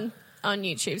 Yeah. on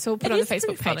YouTube, so we'll put it on the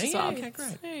Facebook page as well. Okay,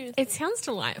 great. It sounds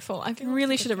delightful. I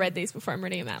really should have read these before I'm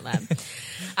reading them out loud.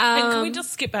 And can we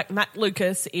just skip back? Matt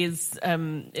Lucas is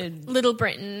in Little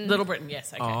Britain. Little Britain.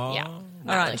 Yes. Okay. Yeah. All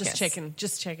Matt right. Lucas.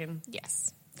 Just checking.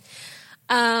 Yes.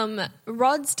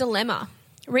 Rod's Dilemma.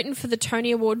 Written for the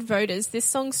Tony Award voters, this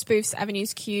song spoofs Avenue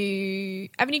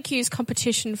Q's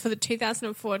competition for the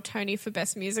 2004 Tony for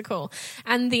Best Musical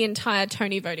and the entire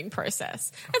Tony voting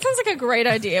process. That sounds like a great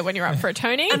idea when you're up for a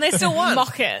Tony. And they still won.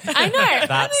 Mock it. I know.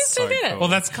 That's They still so did it. cool. Well,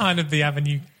 that's kind of the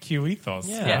Avenue Q ethos,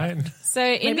 right? So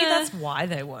in Maybe the, that's why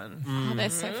they won. oh,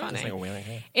 they're so funny. Like a wheeling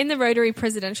here. In the Rotary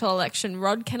presidential election,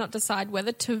 Rod cannot decide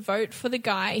whether to vote for the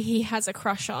guy he has a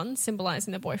crush on,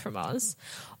 symbolising the boy from Oz,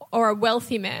 or a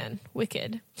wealthy man,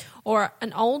 Wicked, or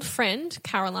an old friend,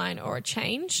 Caroline, or a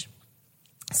change.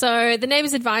 So the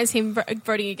neighbours advise him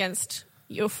voting against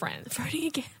your friend. Voting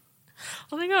again.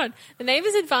 Oh my God. The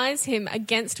neighbours advise him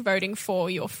against voting for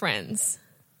your friends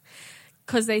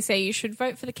because they say you should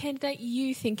vote for the candidate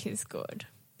you think is good.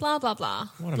 Blah, blah, blah.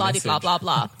 What a Blah, message. blah, blah,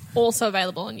 blah. Also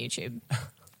available on YouTube.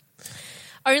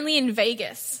 Only in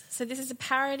Vegas. So this is a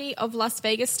parody of Las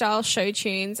Vegas-style show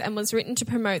tunes and was written to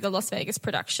promote the Las Vegas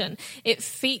production. It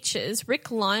features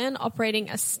Rick Lyon operating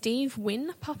a Steve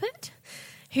Wynn puppet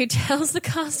who tells the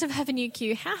cast of Avenue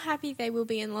Q how happy they will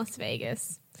be in Las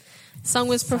Vegas. The song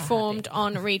was performed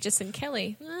on Regis and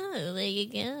Kelly. Oh, there you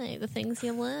go. The things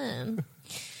you learn.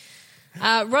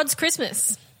 Rod's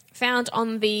Christmas, found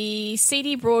on the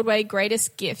CD Broadway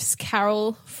Greatest Gifts,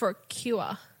 Carol for a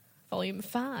Cure, Volume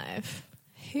 5.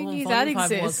 Who knew that Volume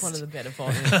 5 exists? was one of the better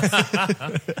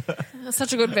volumes.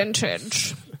 Such a good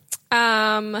vintage.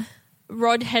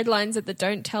 Rod headlines at the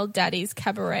Don't Tell Daddy's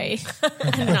Cabaret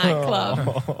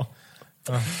nightclub.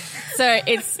 So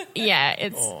it's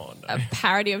a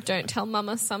parody of Don't Tell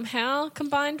Mama somehow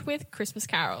combined with Christmas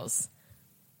carols.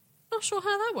 Not sure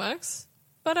how that works,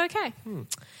 but okay.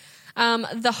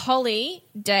 The Holly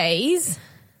Days,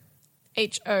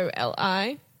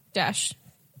 HOLI-DAZE,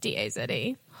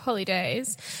 Holly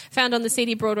Days, found on the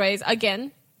CD Broadways,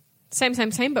 again,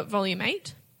 same, but Volume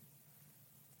 8.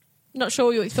 Not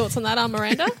sure your thoughts on that are,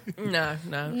 Miranda? No,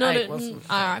 Not it wasn't.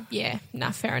 all right,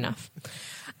 fair enough.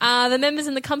 The members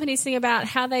in the company sing about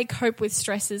how they cope with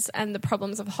stresses and the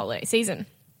problems of the holiday season.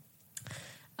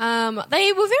 They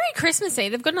were very Christmassy.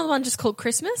 They've got another one just called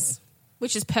Christmas,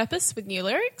 which is Purpose with new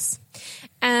lyrics.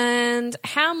 And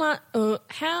how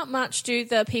much do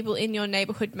the people in your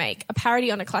neighborhood make? A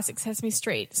parody on a classic Sesame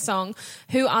Street song,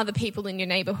 Who Are the People in Your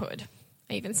Neighborhood?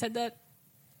 I even said that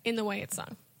in the way it's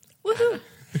sung. Woohoo!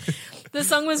 The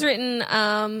song was written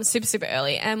super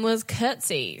early and was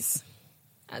curtsies,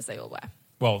 as they all were.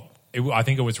 Well, I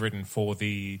think it was written for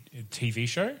the TV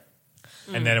show,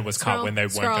 and then it was cut when they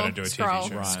weren't going to do a TV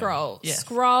show.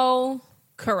 Scroll,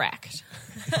 correct.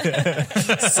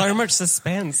 So much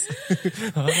suspense.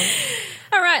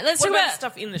 All right, let's What talk about about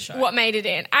stuff in the show? what made it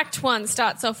in. Act 1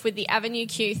 starts off with the Avenue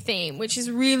Q theme, which is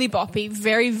really boppy,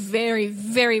 very, very,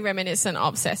 very reminiscent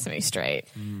of Sesame Street,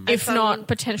 if not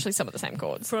potentially some of the same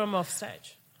chords. From off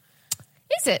stage?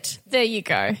 Is it? There you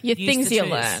go. Your Use things the you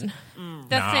twos. learn.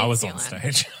 The Nah, I things was you on learn.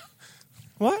 stage.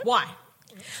 What? Why?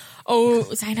 Oh,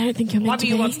 Zane, I don't think you're Why meant were to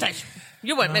you be. on stage?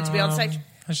 You weren't meant to be on stage. I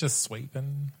was just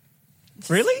sweeping.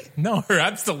 Really? No,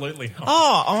 absolutely not.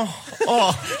 Oh.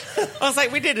 I was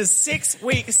like, we did a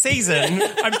 6-week season.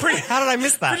 I'm pretty. How did I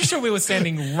miss that? Pretty sure we were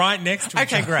standing right next to each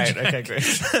Okay, other. great. Okay, great.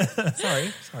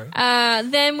 Sorry.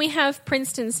 Then we have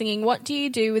Princeton singing What Do You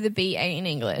Do with a BA in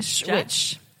English? Jack?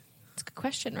 Which, it's a good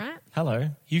question, right? Hello.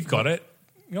 You've got it.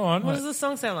 Go on. What does the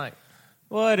song sound like?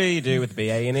 What do you do with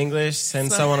BA in English?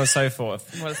 And so on and so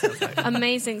forth. What does it sound like?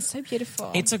 Amazing, so beautiful.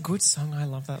 It's a good song. I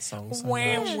love that song so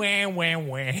much.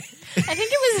 Wah. I think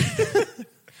it was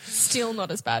still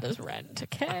not as bad as Rent,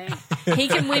 okay? He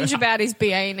can whinge about his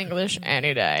BA in English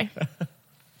any day.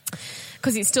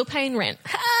 Because he's still paying rent.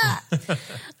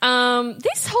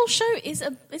 This whole show is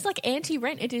like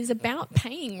anti-rent. It is about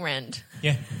paying rent.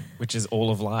 Yeah. Which is all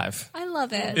of life. I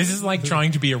love it. This is like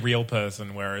trying to be a real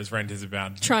person, whereas Rent is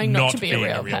about Trying not to be a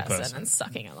being real person and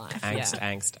sucking at life.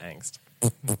 Angst.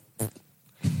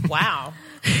 Wow.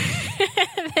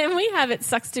 Then we have It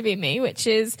Sucks to Be Me, which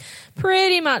is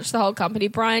pretty much the whole company.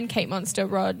 Brian, Kate Monster,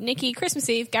 Rod, Nikki, Christmas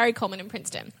Eve, Gary Coleman and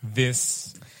Princeton.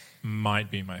 This might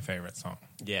be my favorite song.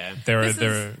 Yeah. There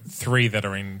are 3 that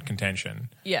are in contention.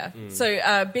 Yeah. So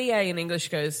BA in English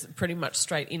goes pretty much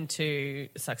straight into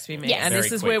Sucks to Be Me. Yes. And Very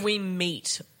this is quick. where we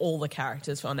meet all the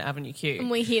characters on Avenue Q. And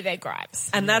we hear their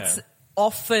gripes. And that's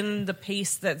often the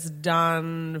piece that's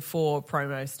done for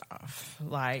promo stuff.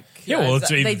 Like, Yeah, well, it's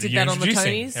they either did you're that on the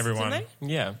introducing Tonys, everyone. didn't they?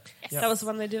 Yeah. That was the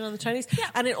one they did on the Tonys.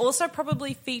 And it also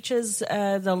probably features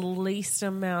the least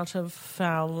amount of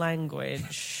foul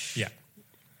language. Yeah.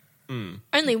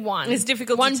 Only one. It's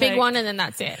difficult to One big take. one and then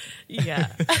that's it. Yeah.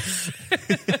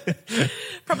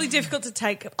 Probably difficult to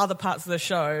take other parts of the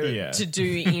show to do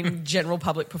in general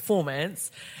public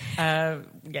performance.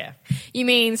 Yeah. You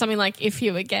mean something like If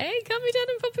You Were Gay can't be done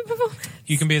in public performance?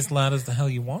 You can be as loud as the hell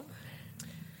you want.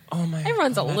 Oh my.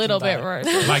 Everyone's a little bit rude.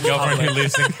 My girlfriend who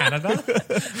lives in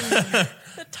Canada.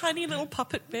 A tiny little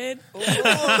puppet bed.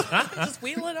 Just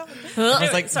wheel it on. I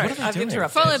was like, Sorry, what am I I've doing?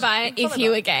 interrupted. Followed by If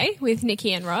You Were Gay with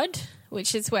Nikki and Rod,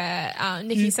 which is where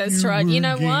Nikki says to Rod, you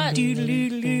know what? It'll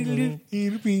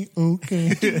be okay.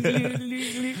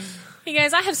 He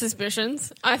goes, I have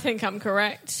suspicions. I think I'm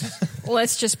correct.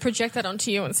 Let's just project that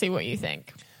onto you and see what you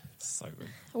think. So good.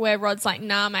 Where Rod's like,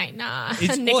 nah, mate, nah.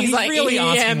 It's, And well, Nikki's he's like, really yeah,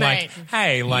 asking, mate. like,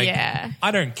 hey, like, Yeah.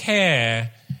 I don't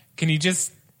care. Can you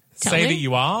just Tell say me? that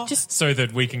you are Just- so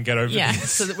that we can get over Yeah. this?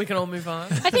 So that we can all move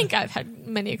on. I think I've had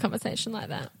many a conversation like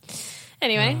that.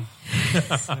 Anyway,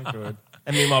 So good.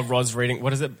 And meanwhile, Rod's reading,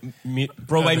 what is it?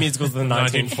 Broadway musicals of the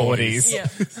 1940s.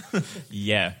 Yeah.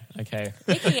 Yeah. Okay.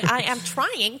 Nikki, I am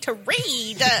trying to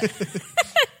read.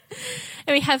 and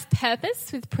we have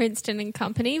Purpose with Princeton and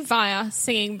Company via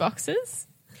Singing Boxes.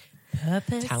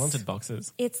 Purpose. Talented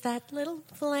boxes. It's that little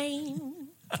flame.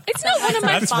 It's not one of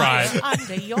my That's right.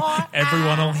 Under your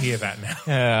Everyone will hear that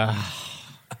now.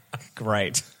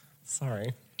 Great.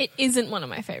 Sorry. It isn't one of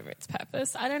my favorites,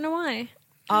 Purpose. I don't know why.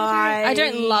 I I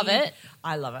don't love it.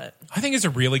 I love it. I think it's a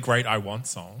really great I Want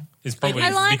song. It's probably I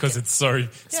like- because it's so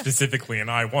specifically an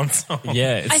I Want song.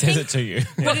 Yeah, it I says think- it to you.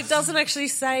 But it doesn't actually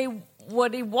say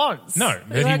what he wants. No,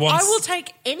 but he wants- I will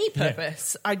take any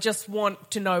purpose. I just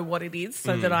want to know what it is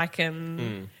so that I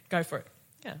can go for it.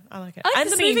 Yeah, I like it. I like and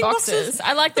the moving singing boxes.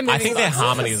 I like the moving I think their boxes.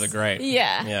 harmonies are great.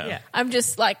 Yeah. Yeah. I'm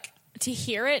just like, to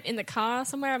hear it in the car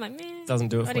somewhere, I'm like, meh. Doesn't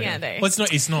do it What for are you you. going to do? Well,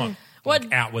 it's not What-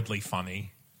 like, outwardly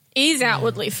funny. Is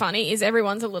outwardly funny is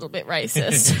everyone's a little bit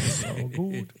racist.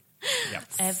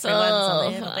 Everyone's So a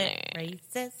little funny. bit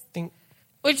racist.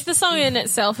 Which the song in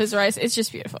itself is racist. It's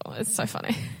just beautiful. It's so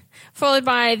funny. Followed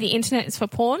by The Internet is for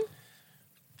Porn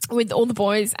with All the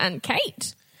Boys and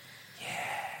Kate.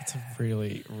 It's a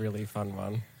really, really fun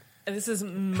one. And this is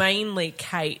mainly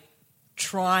Kate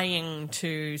trying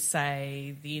to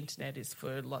say the internet is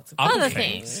for lots of Other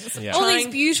things. things. Yeah. All these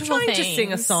Trying- beautiful trying things. to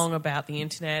sing a song about the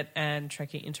internet and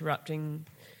Trekkie interrupting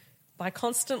by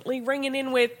constantly ringing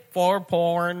in with for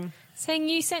porn. Saying,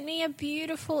 you sent me a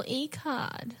beautiful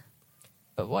e-card.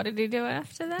 But what did he do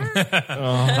after that?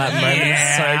 Oh, that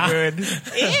moment's so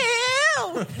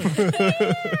good.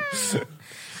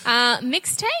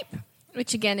 Mixtape,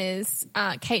 which again is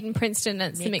Kate and Princeton.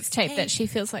 It's the mixtape that she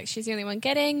feels like she's the only one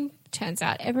getting. Turns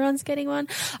out everyone's getting one.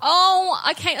 Oh,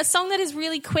 okay. A song that is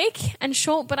really quick and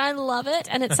short, but I love it.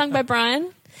 And it's sung by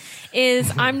Brian.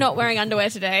 Is I'm Not Wearing Underwear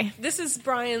Today. This is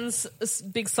Brian's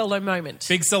big solo moment.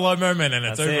 Big solo moment, and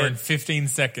it's That's over it. in 15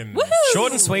 seconds.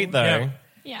 Short and sweet, though. Yeah.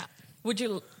 Yeah. Would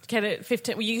you get it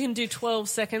 15? Well, you can do 12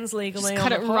 seconds legally. Just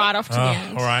cut on it the pod. right off to the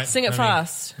end. All right. Sing it Let me-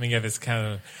 fast. Let me get this kind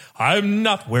of. I'm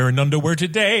not wearing underwear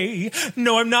today.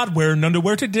 No, I'm not wearing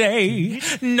underwear today.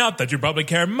 Not that you probably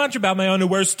care much about my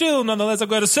underwear still. Nonetheless, I'm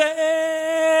going to say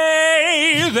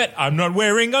that I'm not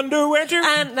wearing underwear today.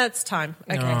 And that's time.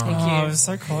 Okay, thank Oh, it you. was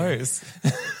so close.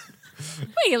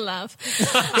 What you love?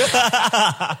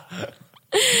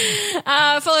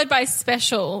 Followed by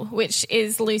Special, which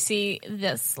is Lucy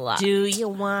the Slut. Do you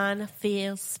want to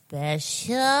feel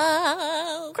special?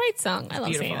 Great song. I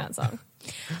love singing Beautiful. that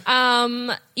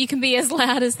song. You can be as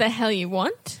loud as the hell you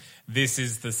want. This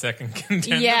is the second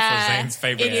contender Yeah, for Zane's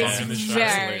favorite it song is in the show. very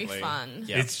Absolutely. fun.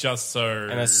 Yeah. It's just so.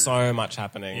 And there's so much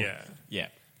happening. Yeah. Yeah.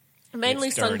 Mainly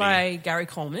It's sung dirty. by Gary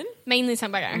Coleman. Mainly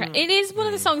sung by Gary. It is one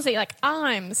of the songs that you're like,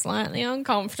 I'm slightly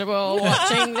uncomfortable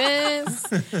watching this.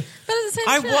 But at the same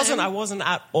time, I wasn't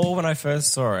at all when I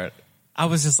first saw it. I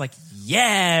was just like,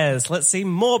 yes, let's see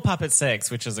more puppet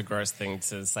sex, which is a gross thing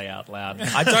to say out loud.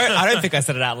 I don't think I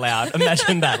said it out loud.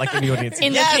 Imagine that, like in the audience.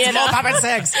 In the yes, theater. more puppet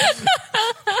sex.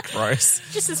 Gross.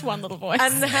 just this one little voice.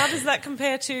 And how does that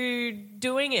compare to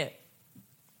doing it?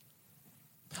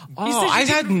 Oh, said you I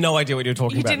had no idea what you were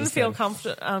talking You about. didn't just feel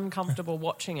then. uncomfortable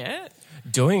watching it.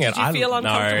 Doing it. Did you feel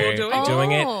uncomfortable doing it?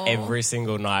 Doing Oh. it every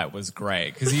single night was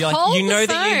great because you Hold you know the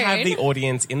that you have phone. the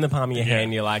audience in the palm of your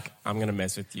hand. You're like, I'm gonna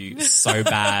mess with you so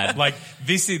bad. Like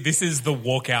this is the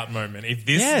walkout moment. If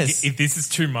Yes. this is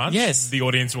too much, Yes. the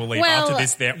audience will leave. Well, After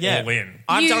this, they're all in.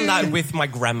 I've You- done that with my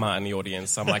grandma in the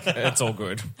audience. I'm like, it's all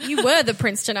good. You were the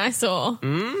Princeton I saw.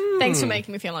 Thanks for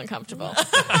making me feel uncomfortable.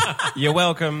 You're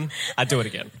welcome. I'd do it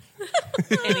again.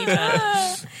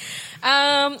 Anytime.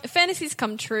 Fantasies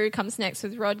Come True comes next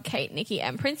with Rod, Kate, Nikki,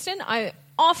 and Princeton. I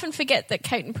often forget that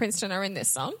Kate and Princeton are in this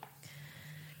song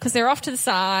because they're off to the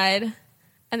side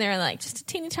and they're like just a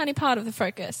teeny tiny part of the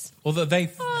focus. Well,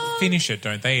 they finish it,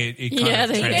 don't they? It kind Yeah, of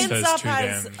they do. It transfers ends up to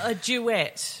as them. a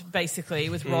duet, basically,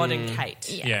 with Rod and Kate.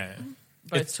 Yeah.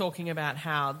 Both talking about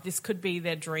how this could be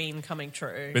their dream coming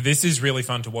true. But this is really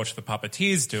fun to watch the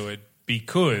puppeteers do it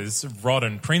because Rod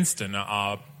and Princeton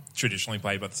are traditionally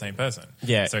played by the same person.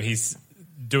 Yeah. So he's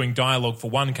doing dialogue for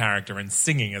one character and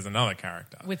singing as another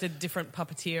character. With a different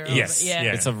puppeteer. Yes, Yeah.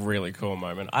 yeah. It's a really cool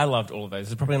moment. I loved all of those.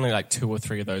 There's probably only like 2 or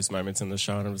 3 of those moments in the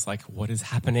show, and I was like, what is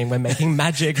happening? We're making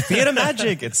magic. Theatre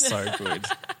magic. It's so good.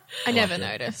 I never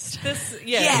noticed.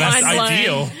 Yeah. That's Mind blown.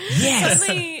 ideal. Yes.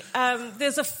 Only,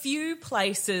 there's a few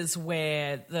places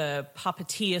where the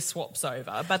puppeteer swaps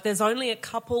over, but there's only a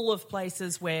couple of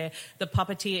places where the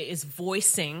puppeteer is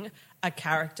voicing a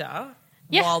character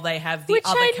Yeah. while they have the Which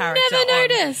other I character never on.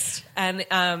 noticed. And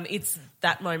it's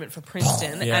that moment for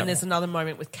Princeton, Yeah. and there's another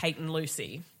moment with Kate and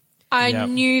Lucy. I Yep.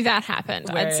 knew that happened.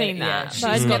 where, I'd seen yeah, that. she's but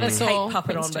I got never the saw Kate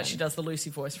puppet on, Princeton. but she does the Lucy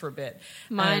voice for a bit.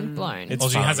 Mind blown. It's Well,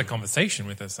 she fun. has a conversation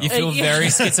with herself. You feel yeah. very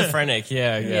schizophrenic.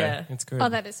 Yeah. Yeah. It's good. Oh,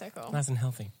 that is so cool. Nice and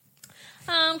healthy.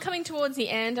 Coming towards the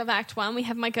end of Act 1, we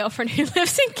have My Girlfriend Who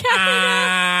Lives in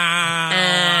Canada.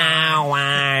 Ow,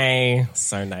 why?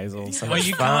 So nasal. So Well, much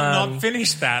you fun. can't not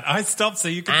finish that. I stopped so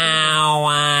you can. Ow,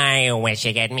 I wish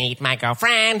you could meet my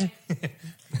girlfriend.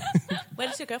 Where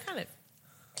does your girlfriend live?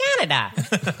 Canada.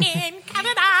 In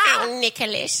Canada. Oh,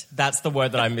 Nicholas. That's the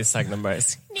word that I miss saying the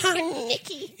most.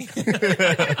 Nicky.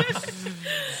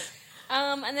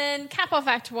 And then cap off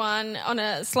Act 1 on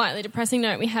a slightly depressing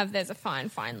note. We have "There's a Fine,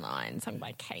 Fine Line" sung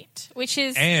by Kate, which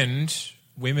is And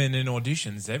women in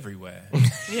auditions everywhere.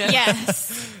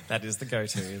 yes, That is the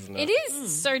go-to, isn't it? it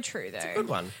is so true though. Good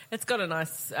one. It's got a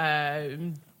nice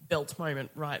belt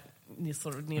moment right near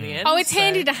the end. Oh, it's so-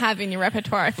 handy to have in your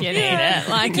repertoire if you need it.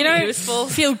 Like, you don't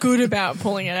feel good about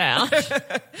pulling it out,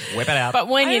 Whip it out. but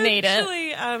when you need it,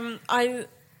 Actually,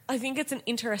 I think it's an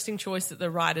interesting choice that the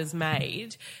writers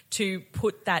made to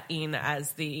put that in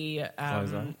as the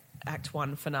Closer. Act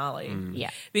 1 finale. Yeah.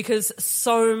 Because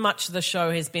so much of the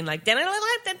show has been like, ta-da!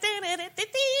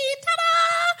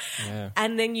 Yeah.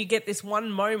 And then you get this one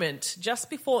moment just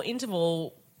before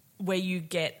interval where you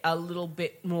get a little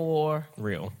bit more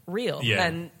Real. Yeah.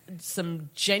 and some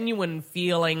genuine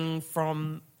feeling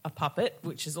from a puppet,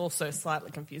 which is also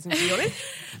slightly confusing to be honest.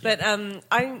 But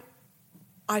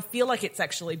I feel like it's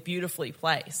actually beautifully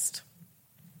placed.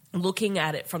 Looking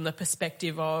at it from the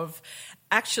perspective of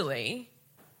actually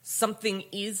something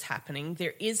is happening,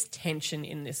 there is tension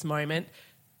in this moment.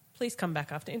 Please come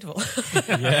back after interval.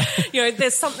 You know,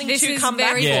 there's something this to is come back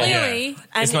very for. Yeah. clearly.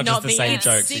 And It's not just the same it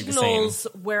jokes you've signals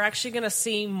we're actually going to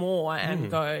see more and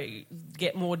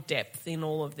get more depth in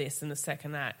all of this in the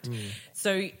second act.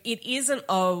 So it isn't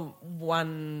a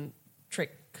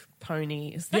one-trick pony.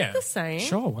 Is that Yeah. the same?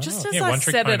 Sure, why Just not? as Yeah, I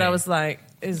one-trick said it, pony. I was like,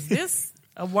 is this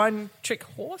a one-trick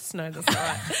horse? No, that's not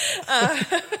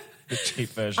right. The cheap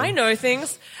version. I know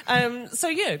things. So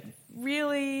yeah,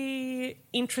 really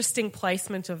interesting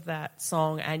placement of that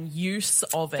song and use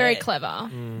of it. Very clever.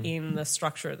 In the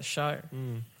structure of the show.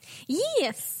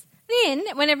 Yes. Then,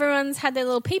 when everyone's had their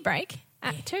little pee break,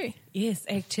 Act 2. Yes,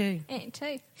 Act 2. Act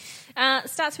 2.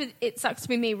 Starts with "It Sucks to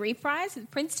Be Me" reprise with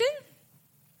Princeton.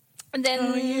 And then,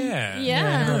 Oh, yeah.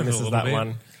 Yeah. Oh, this A is little that bit.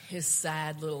 one. His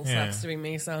sad little Yeah. Sucks to Be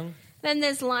Me song. Then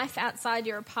there's "Life Outside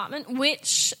Your Apartment,"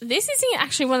 which this is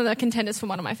actually one of the contenders for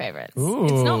one of my favorites. Ooh.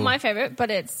 It's not my favorite,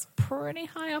 but it's pretty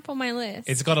high up on my list.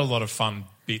 It's got a lot of fun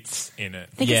bits in it.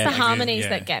 I think Yeah, it's the like harmonies yeah.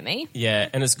 that get me. Yeah,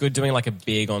 and it's good doing like a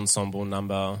big ensemble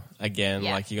number again.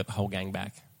 Yeah. Like you got the whole gang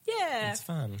back. Yeah. It's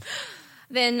fun.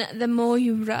 Then "The More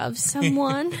You Love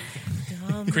Someone,"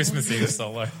 Christmas Eve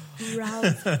solo.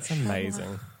 It's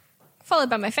amazing. followed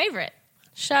by my favorite,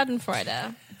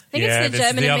 "Schadenfreude." I think Yeah, it's the this is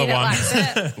German the in me other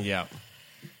that one. likes it. Yeah.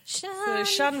 So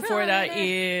Schadenfreude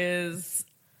is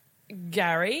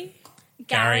Gary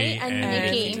Gary and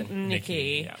and Nikki.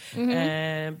 Nikki. Yeah.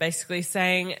 And basically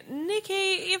saying,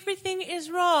 Nikki, everything is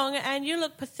wrong and you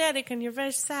look pathetic and you're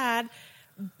very sad,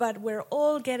 but we're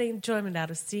all getting enjoyment out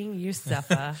of seeing you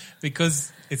suffer.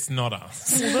 Because it's not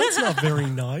us. Well, that's not very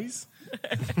nice.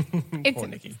 It's- Poor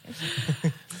Nikki.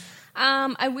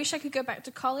 I wish I could go back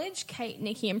to college. Kate,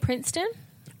 Nikki, and Princeton.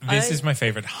 This is my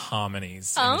favorite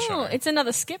harmonies in the show. Oh, it's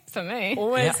another skip for me.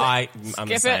 Always Yeah, I'm the skip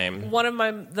it. same. One of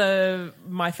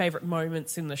my favorite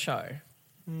moments in the show.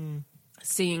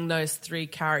 Seeing those three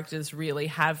characters really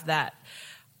have that.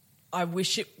 I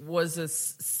wish it was as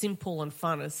simple and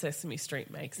fun as Sesame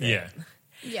Street makes it. Yeah.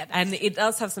 Yeah, And it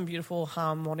does have some beautiful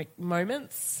harmonic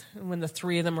moments when the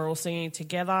three of them are all singing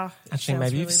together. It Actually, sounds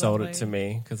maybe you've really sold lovely. it to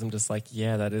me because I'm just like,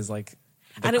 yeah, that is like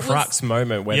the And it was- crux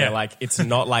moment where Yeah. they're like, it's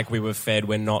not like we were fed,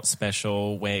 we're not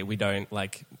special, we don't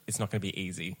like, it's not going to be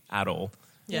easy at all.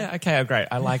 Yeah. Okay, oh, great.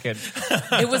 I like it.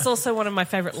 It was also one of my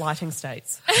favourite lighting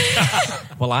states.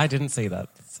 Well, I didn't see that.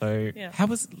 So Yeah. how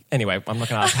was, anyway, I'm not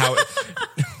going to ask how,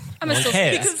 I'm no a one still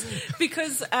cares.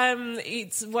 Because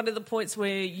it's one of the points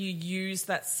where you use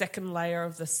that second layer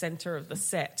of the centre of the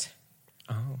set.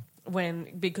 Oh.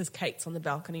 Because Kate's on the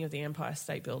balcony of the Empire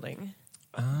State Building.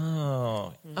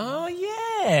 Oh. Oh,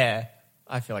 yeah.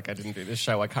 I feel like I didn't do this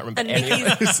show. I can't remember And any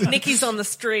of this. Nikki's on the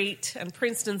street and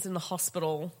Princeton's in the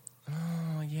hospital.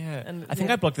 Oh, yeah. And- I think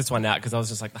yeah. I blocked this one out because I was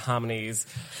just like, the harmonies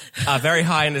are very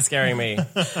high and they're scaring me.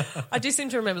 I do seem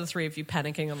to remember the three of you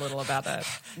panicking a little about that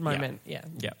moment. Yeah.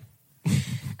 Yeah.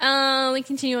 We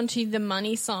continue on to the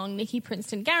money song, Nikki,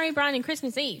 Princeton, Gary, Brian, and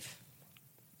Christmas Eve.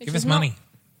 which Give is us not- money.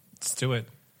 Let's do it.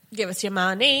 Give us your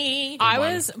money. I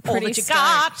was All pretty that you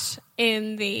got. stoked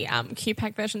in the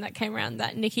Q-Pack version that came around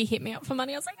that Nikki hit me up for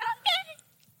money. I was like, okay.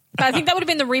 But I think that would have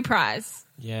been the reprise.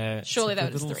 Yeah. it's Surely a that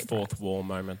good was the little fourth wall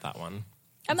moment, that one.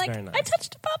 I'm It's like, very nice. I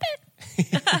touched a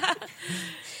puppet.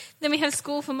 Then we have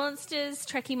School for Monsters,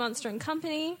 Trekkie Monster and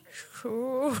Company.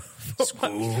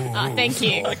 Thank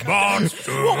you.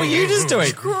 What were you just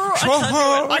doing?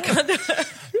 I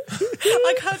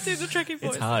can't do the tricky voice.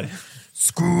 It's hard.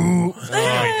 School.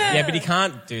 Yeah, but you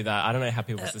can't do that. I don't know how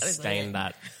people sustain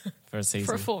that for a season.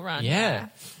 For a full run. Yeah.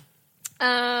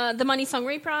 The Money Song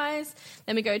reprise.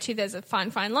 Then we go to there's a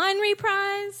Fine Fine Line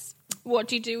reprise. What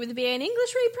Do You Do with the BA in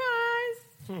English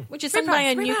reprise, which is sung by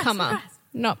a newcomer,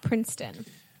 not Princeton.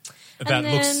 That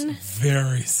then- looks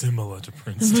very similar to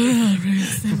Princeton.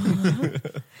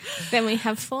 Then we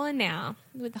have For Now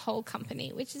with the whole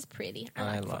company, which is pretty. I I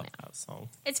like For love Now. that song.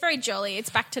 It's very jolly.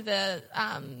 It's back to the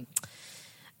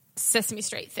Sesame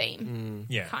Street theme,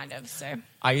 Yeah. kind of. So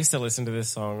I used to listen to this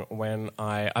song when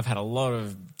I've had a lot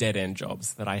of dead-end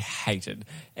jobs that I hated.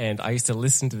 And I used to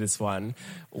listen to this one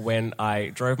when I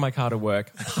drove my car to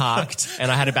work, parked, and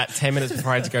I had about 10 minutes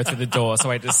before I had to go through the door. So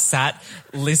I just sat,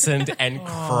 listened, and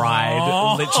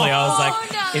cried. Literally, I was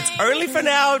like, nice. it's only for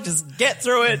now. Just get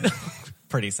through it.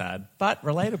 Pretty sad, but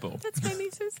relatable. that's made me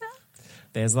so sad.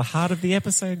 There's the heart of the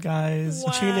episode, guys.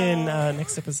 Tune in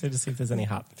next episode to see if there's any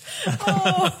heart.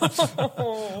 Let's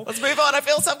move on. I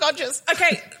feel subconscious.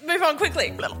 Okay, move on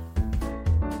quickly.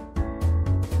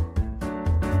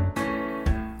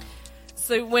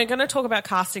 So we're going to talk about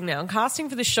casting now. And casting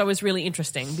for this show is really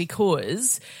interesting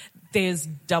because there's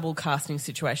double casting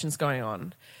situations going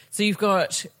on. So you've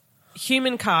got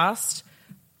human cast,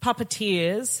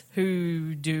 puppeteers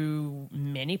who do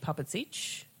many puppets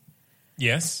each.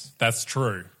 Yes, that's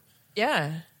true.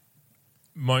 Yeah.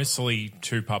 Mostly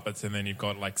 2 puppets, and then you've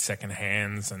got like second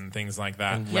hands and things like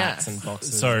that. And Yeah. rats and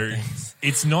boxes. So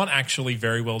it's not actually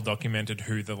very well documented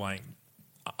who the like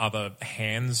other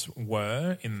hands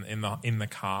were in the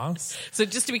cast. So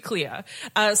just to be clear,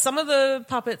 some of the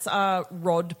puppets are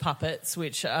rod puppets,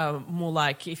 which are more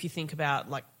like if you think about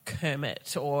like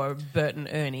Kermit or Bert and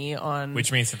Ernie on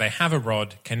Which means that they have a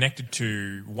rod connected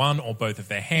to one or both of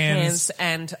their hands.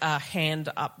 and a hand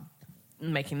up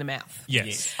making the mouth.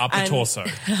 Yes, up the And- torso.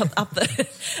 up the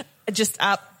just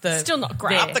up the Still not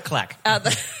great. there. Up the clack.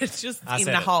 Just I in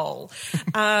said the it. hole.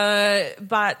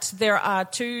 But there are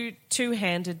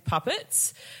two-handed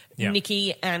puppets, Yeah.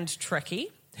 Nikki and Trekkie,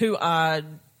 who are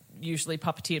usually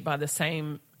puppeteered by the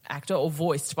same actor or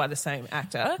voiced by the same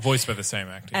actor. Voiced by the same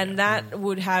actor. And yeah. that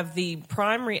would have the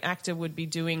primary actor would be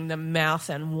doing the mouth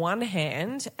and one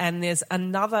hand, and there's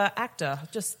another actor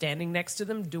just standing next to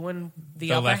them doing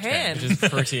the other left hand. Which is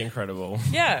pretty incredible.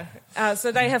 Yeah.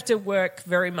 So they have to work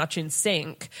very much in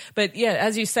sync. But yeah,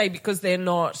 as you say, because they're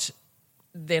not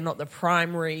the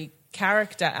primary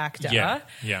character actor,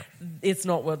 Yeah. it's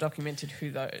not well documented who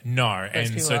those. No, those and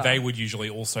people so are. they would usually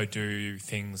also do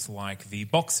things like the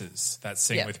boxes that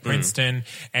sing Yeah. with Princeton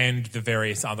and the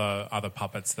various other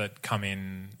puppets that come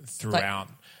in throughout.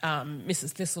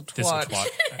 Mrs. Thistletwat.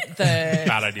 Thistletwat. The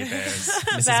Bad Idea Bears.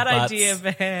 Mrs. Bad Butts Idea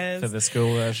Bears. for the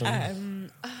school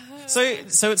version. So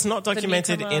it's not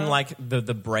documented newcomer. in like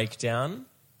the breakdown.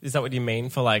 Is that what you mean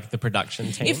for like the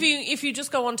production team? If you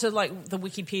just go onto like the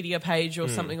Wikipedia page or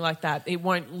something like that, it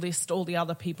won't list all the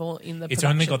other people in the. It's production.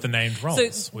 only got the named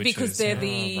roles. So, which because is, they're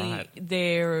right.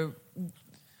 they're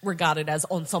regarded as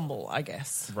ensemble, I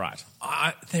guess. Right.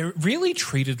 they're really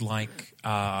treated like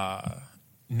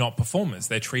not performers.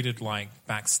 They're treated like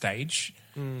backstage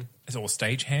or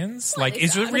stage hands. Like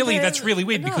is that? that's really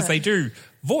weird because No. they do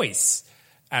voice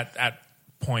at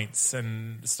points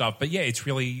and stuff. But yeah, it's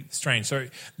really strange. So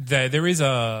there is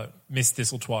a Miss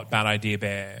Thistletwat Bad Idea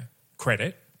Bear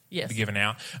credit. Yes. Given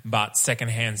out, but second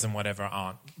hands and whatever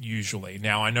aren't usually.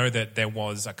 Now I know that there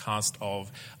was a cast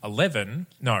of 10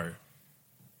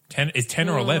 is 10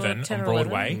 or 11 10 on or 11.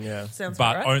 Broadway. Yeah. Sounds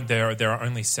but about right. there are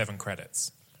only 7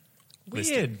 credits.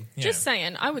 listed. Weird. Yeah. Just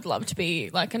saying, I would love to be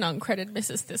like an uncredited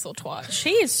Mrs. Thistletwat. She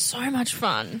is so much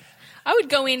fun. I would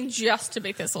go in just to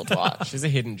be Thistletwat. She's a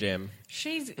hidden gem.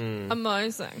 She's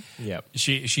amazing. Yep.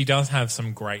 She does have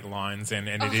some great lines, and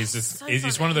it is just so it's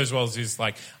funny. one of those roles. Is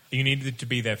like you needed to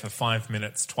be there for 5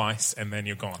 minutes twice, and then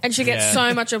you're gone. And she gets Yeah.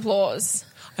 so much applause.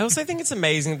 I also think it's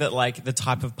amazing that like the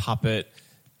type of puppet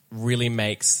really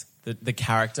makes the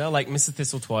character. Like Mrs.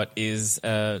 Thistletwat is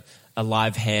a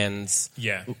live hands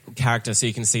Yeah. character, so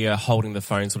you can see her holding the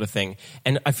phone sort of thing.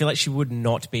 And I feel like she would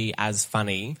not be as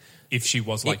funny if she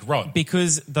was like Rod.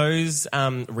 because those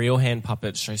real hand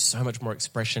puppets show so much more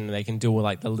expression, and they can do all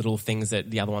like the little things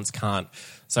that the other ones can't.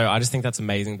 So I just think that's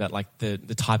amazing that like the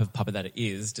type of puppet that it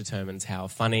is determines how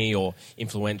funny or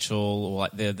influential or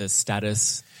like the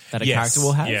status that a Yes, character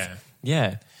will have. yeah.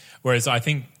 Yeah. Whereas I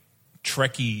think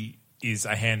Trekkie is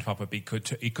a hand puppet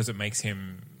because it makes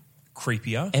him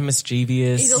creepier. And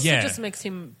mischievous. It also Yeah. just makes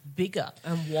him bigger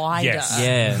and wider. Yes,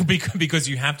 Yeah. because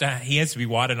he has to be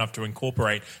wide enough to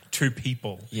incorporate 2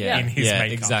 people Yeah. in his yeah,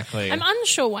 makeup. exactly. I'm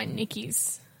unsure why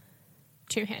Nikki's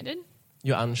two-handed.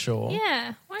 You're unsure?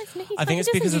 Yeah. Why is Nicky? I think it's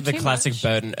because of the classic bird.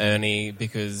 Bert and Ernie,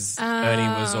 because Ernie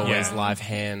was always Yeah. live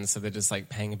hands, so they're just like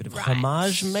paying a bit of Right.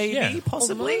 homage, maybe, Yeah.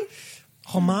 possibly.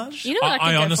 Homage? You know what I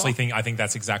could go honestly for? think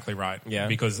that's exactly right. Yeah.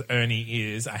 Because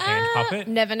Ernie is a hand puppet.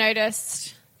 Never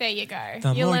noticed. There you go.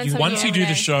 The You'll more learn you- something Once you every do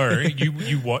the day. show,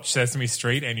 you watch Sesame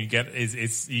Street and you get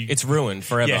It's ruined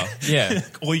forever. Yeah. Yeah.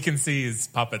 all you can see is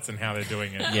puppets and how they're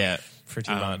doing it. Yeah,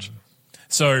 pretty much.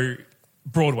 So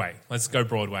Broadway, let's go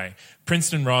Broadway.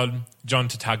 Princeton Rod, John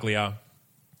Tartaglia,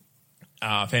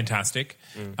 fantastic.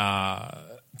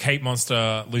 Kate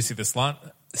Monster, Lucy the Slut,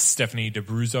 Stephanie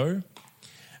D'Abruzzo.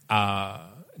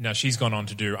 Now she's gone on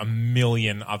to do a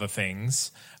million other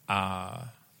things.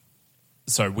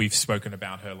 So we've spoken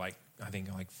about her I think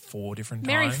 4 different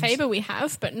Mary times. Faber we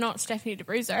have, but not Stephanie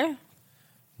D'Abruzzo.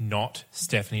 Not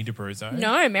Stephanie D'Abruzzo.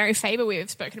 No, Mary Faber we have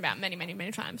spoken about many, many,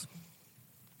 many times.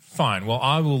 Fine. Well,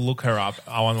 I will look her up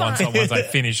once I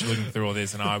finish looking through all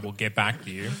this, and I will get back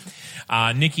to you.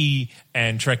 Nikki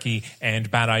and Trekkie and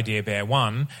Bad Idea Bear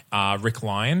 1, Rick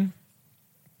Lyon.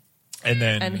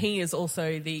 And he is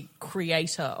also the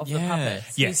creator of the Yeah.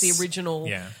 puppets. Yes. He's the original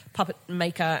Yeah. puppet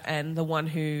maker and the one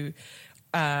who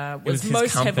was was his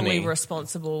most company. heavily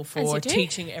responsible As for you do.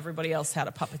 teaching everybody else how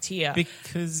to puppeteer.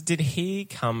 Because did he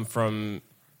come from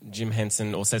Jim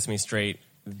Henson or Sesame Street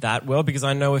that well? Because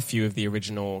I know a few of the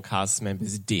original cast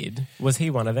members did. Was he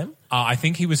one of them? I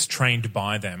think he was trained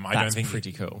by them. I That's don't think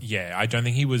pretty cool. Yeah, I don't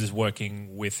think he was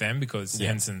working with them because Yeah.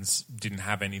 Henson's didn't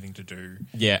have anything to do.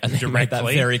 Yeah, and they made that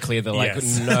directly. very clear. They're like,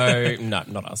 Yes. no,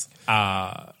 not us.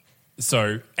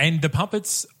 So, and the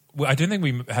puppets, well, I don't think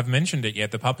we have mentioned it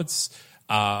yet. The puppets,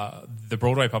 the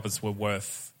Broadway puppets were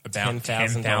worth about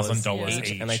 $10,000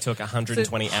 each. And they took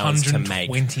 120 hours to make.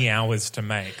 120 hours to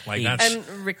make. Like Each. that's And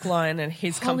Rick Lyon and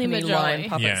his Holy company, majoli. Lion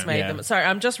Puppets, Yeah. made Yeah. them. Sorry,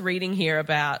 I'm just reading here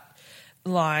about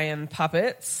Lion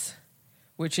Puppets,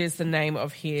 which is the name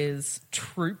of his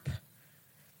troupe.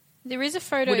 There is a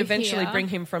photo Would eventually here. bring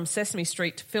him from Sesame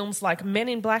Street to films like Men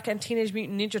in Black and Teenage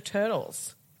Mutant Ninja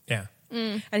Turtles. yeah.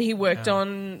 And he worked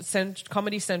on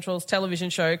Comedy Central's television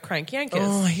show Crank Yankers.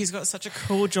 Oh, he's got such a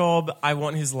cool job. I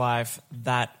want his life.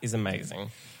 That is amazing.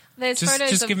 There's Just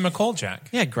photos give him a call, Jack.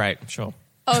 Yeah, great. Sure.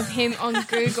 of him on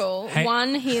Google. Hey.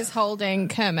 One, he is holding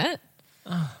Kermit,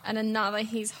 and another,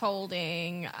 he's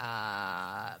holding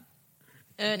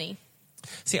Ernie.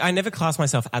 See, I never class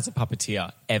myself as a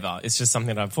puppeteer, ever. It's just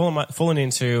something that I've fallen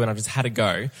into and I've just had to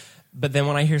go. But then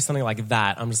when I hear something like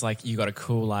that, I'm just like, you got a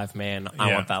cool life, man. I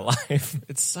Yeah. want that life.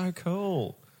 It's so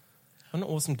cool. What an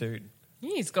awesome dude.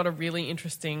 Yeah, he's got a really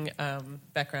interesting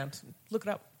background. Look it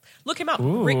up. Look him up.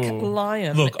 Ooh. Rick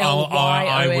Lyon. Look,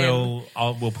 Lyon.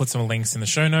 we'll put some links in the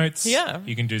show notes. Yeah.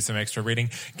 You can do some extra reading.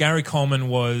 Gary Coleman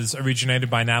was originated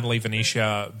by Natalie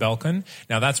Venetia Belkin.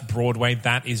 Now that's Broadway.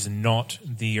 That is not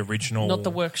the original. Not the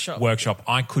workshop. Workshop.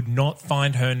 I could not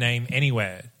find her name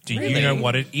anywhere. Do you Really? know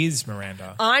what it is,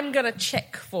 Miranda? I'm going to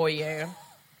check for you.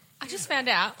 I just found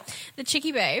out the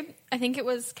Chicky Babe, I think it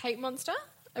was Kate Monster,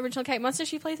 original Kate Monster.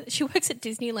 She works at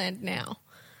Disneyland now.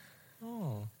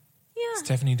 Oh. Yeah.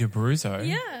 Stephanie D'Abruzzo.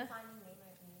 Yeah.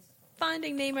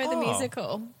 Finding Nemo the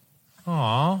musical.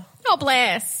 Aw. Oh,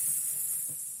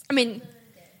 bless. I mean,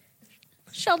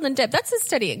 Sheldon and Deb, that's a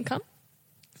steady income.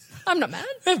 I'm not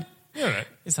mad. Yeah.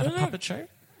 Is that a puppet show?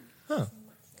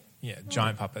 Yeah,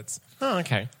 giant puppets. Oh,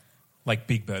 okay. Like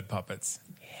Big Bird puppets.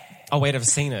 Oh, wait, I've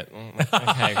seen it.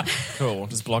 Okay, cool.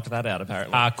 Just blocked that out,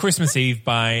 apparently. Christmas Eve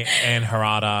by Anne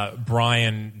Harada,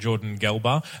 Brian Jordan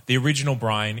Gelber. The original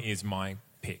Brian is my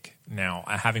pick. Now,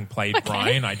 having played Okay.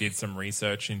 Brian, I did some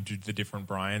research into the different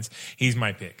Brians. He's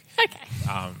my pick.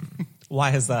 Okay. Why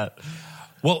is that?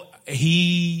 Well,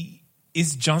 he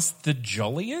is just the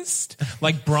jolliest.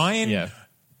 Like, Brian Yeah.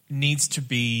 needs to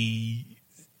be...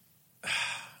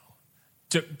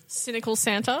 Cynical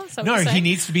Santa? Is that No, what you're he saying?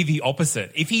 needs to be the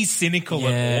opposite. If he's cynical Yeah.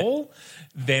 at all,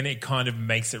 then it kind of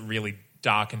makes it really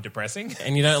dark and depressing.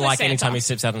 And you don't So like Santa. anytime he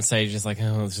steps out on stage, just like,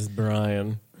 oh, it's just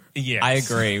Brian. Yes. I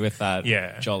agree with that.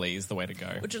 Yeah. Jolly is the way to go.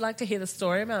 Would you like to hear the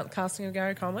story about casting of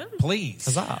Gary Coleman? Please.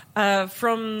 Huzzah.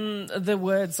 From the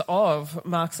words of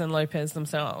Marx and Lopez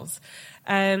themselves.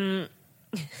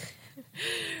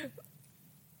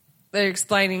 They're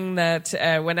explaining that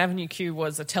when Avenue Q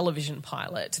was a television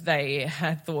pilot, they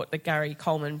had thought that Gary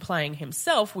Coleman playing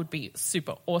himself would be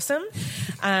super awesome.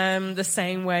 The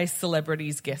same way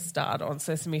celebrities guest starred on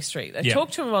Sesame Street. They Yeah.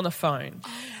 talked to him on the phone.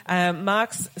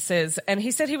 Marx says, and he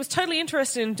said he was totally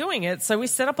interested in doing it, so we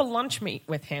set up a lunch meet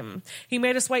with him. He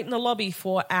made us wait in the lobby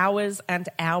for hours and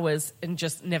hours and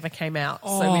just never came out,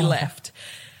 so we left.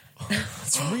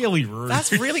 It's really rude.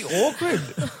 That's really awkward.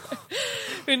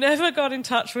 who never got in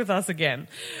touch with us again.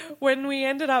 When we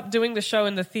ended up doing the show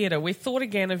in the theatre, we thought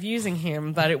again of using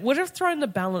him, but it would have thrown the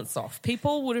balance off.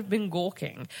 People would have been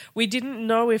gawking. We didn't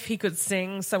know if he could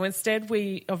sing, so instead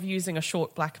of using a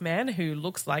short black man who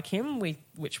looks like him,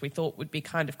 which we thought would be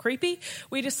kind of creepy,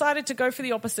 we decided to go for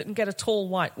the opposite and get a tall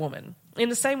white woman. In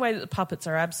the same way that the puppets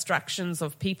are abstractions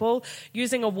of people,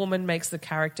 using a woman makes the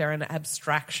character an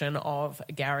abstraction of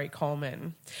Gary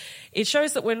Coleman. It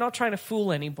shows that we're not trying to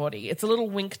fool anybody. It's a little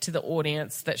wink to the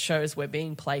audience that shows we're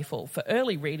being playful. For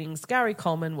early readings, Gary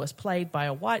Coleman was played by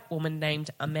a white woman named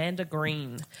Amanda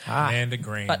Green. Amanda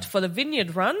Green. But for the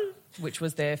Vineyard Run, which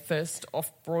was their first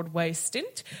off-Broadway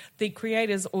stint, the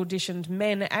creators auditioned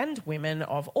men and women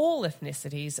of all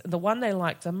ethnicities. The one they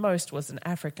liked the most was an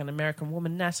African-American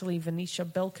woman, Natalie Venetia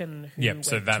Belkin, who Yep,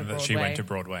 so went to that Broadway. she went to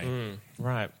Broadway.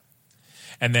 Right.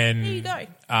 And then There you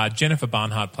go. Jennifer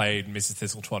Barnhart played Mrs.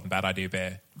 Thistletwad in Bad Idea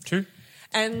Bear 2.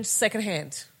 And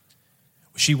secondhand.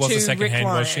 She was to a second Rick hand,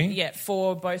 was she? Lyon. Yeah,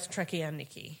 for both Trekkie and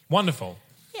Nikki. Wonderful.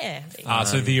 Yeah.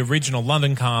 So the original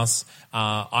London cast,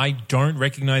 I don't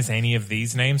recognise any of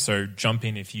these names, so jump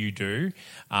in if you do.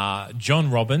 John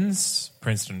Robbins,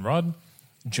 Princeton Rod.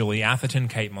 Julie Atherton,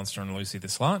 Kate Monster and Lucy the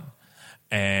Slut.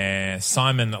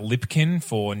 Simon Lipkin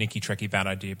for Nikki Trekkie Bad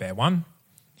Idea Bear 1.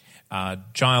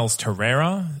 Giles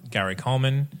Terrera, Gary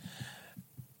Coleman.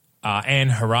 Anne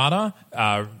Harada,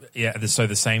 so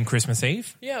the same Christmas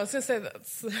Eve. Yeah, I was going to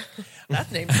say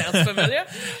that name sounds familiar.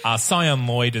 Sion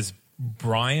Lloyd as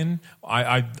Brian.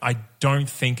 I don't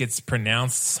think it's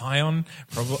pronounced Sion.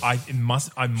 Probably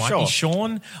I might Sure. be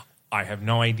Sean. I have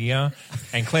no idea.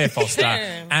 And Claire Foster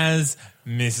as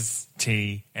Mrs.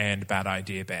 T and Bad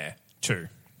Idea Bear 2.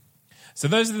 So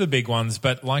those are the big ones.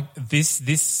 But like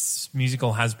this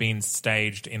musical has been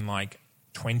staged in like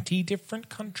 20 different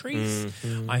countries,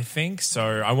 I think. So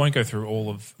I won't go through all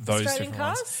of those Australian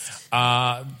different cast?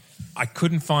 ones. I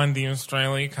couldn't find the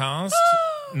Australia cast,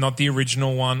 not the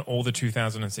original one or the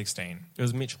 2016. It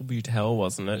was Mitchell Butel,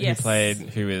 wasn't it? Yes.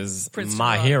 Who is Prince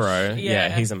my George. hero.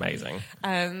 Yeah. He's amazing.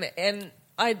 And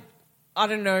I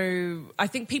don't know. I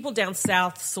think people down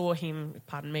south saw him.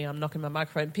 Pardon me, I'm knocking my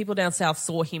microphone. People down south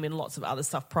saw him in lots of other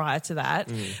stuff prior to that.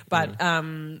 But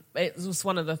it was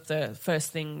one of the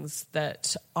first things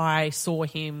that I saw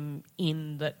him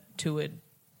in that toured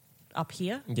up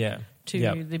here Yeah. to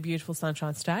Yep. the beautiful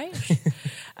Sunshine Stage.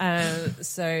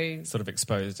 So Sort of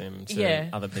exposed him to Yeah.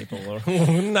 other people. Or,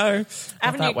 no, not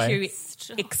Avenue that way. Q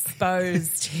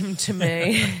exposed him to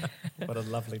me. What a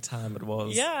lovely time it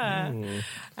was. Yeah.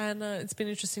 And it's been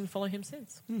interesting to follow him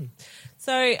since.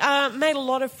 So made a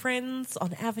lot of friends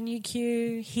on Avenue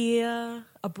Q, here,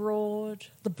 abroad,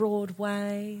 the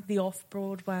Broadway, the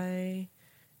off-Broadway.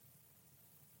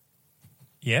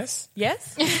 Yes?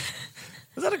 Yes?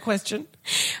 Was that a question?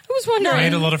 I was wondering.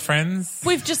 Made a lot of friends.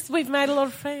 We've made a lot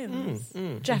of friends.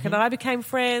 Jack and I became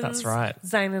friends. That's right.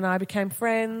 Zane and I became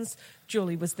friends.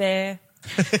 Julie was there.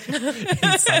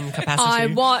 In some capacity. I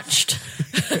watched.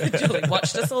 Julie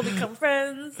watched us all become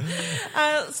friends.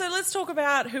 So let's talk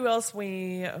about who else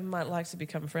we might like to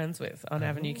become friends with on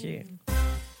Avenue Q.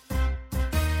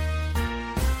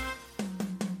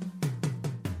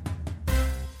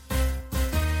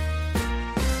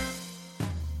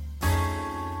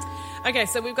 Okay,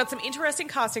 so we've got some interesting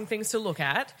casting things to look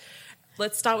at.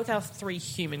 Let's start with our three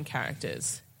human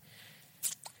characters.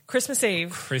 Christmas Eve,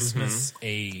 Christmas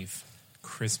Eve.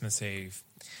 Christmas Eve.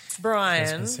 Brian,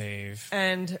 Christmas Eve.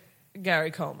 and Gary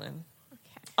Coleman.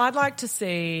 I'd like to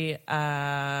see... who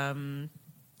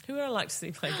would I like to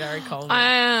see play Gary Coleman?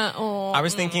 I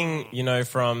was thinking,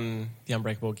 from The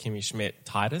Unbreakable Kimmy Schmidt,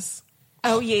 Titus.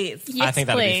 Oh, yes. Yes, I think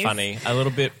that'd please. be funny. A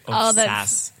little bit of Oh,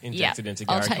 that's- sass injected into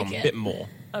I'll Gary take Coleman. it. A bit more.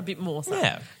 A bit more so.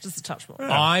 Yeah. Just a touch more.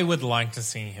 I would like to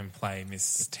see him play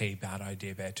Mrs. T Bad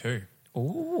Idea Bear 2.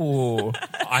 Ooh.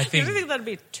 I Do think... you think that'd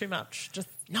be too much? Just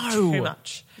No. too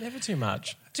much. Never too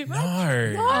much. Too much?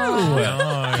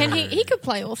 No. Can he could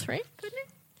play all three, couldn't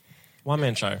he?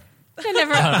 One-man show. They're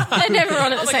never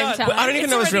on at the same God. time. Well, I don't even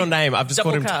It's know his already real name. I've just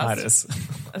called him double cast. Titus.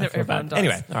 I think everyone does.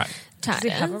 Anyway, all right. Does he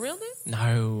have a Titus. real name?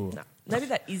 No. No. Maybe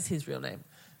that is his real name.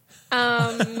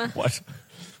 What?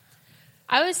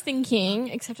 I was thinking,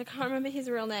 except I can't remember his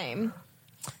real name.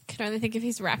 I can only think of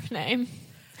his rap name.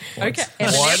 Okay.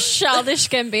 Childish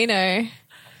Gambino.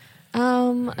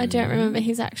 I don't remember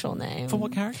his actual name. For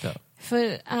what character?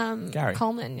 For Gary.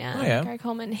 Coleman, yeah. Oh, yeah. Gary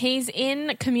Coleman. He's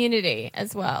in Community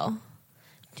as well.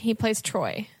 He plays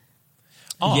Troy.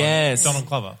 Oh, Yes. Donald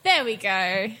Glover. There we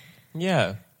go.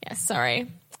 Yeah. Yeah, sorry.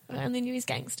 I only knew his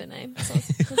gangster name. So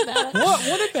that was about it.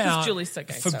 What about Julie's so for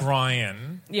gangster.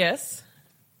 Brian? Yes.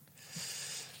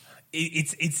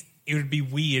 It's it would be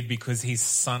weird because he's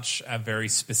such a very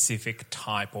specific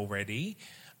type already,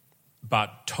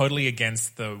 but totally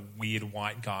against the weird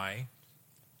white guy,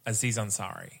 Aziz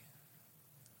Ansari.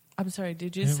 I'm sorry,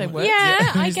 did you say what?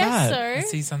 Yeah, I Who's guess that? so.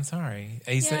 Aziz Ansari.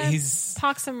 He's, Yeah. he's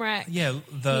Parks and Rec. yeah,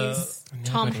 the He's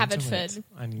Tom Never got into Haverford. it.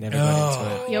 I never got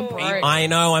into it. You're broke. I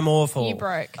know, I'm awful. You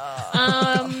broke.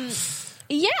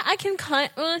 Yeah, I can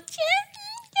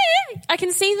I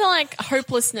can see the like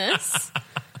hopelessness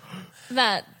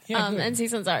that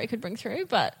Aziz Ansari could bring through,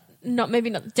 but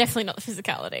definitely not the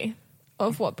physicality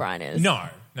of what Brian is. no.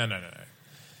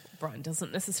 Brian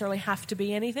doesn't necessarily have to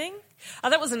be anything. Oh,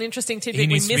 that was an interesting tidbit He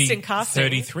we needs to missed be in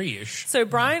casting. 33-ish. So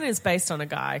Brian is based on a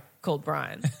guy called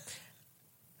Brian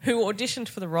who auditioned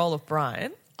for the role of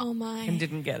Brian Oh my. and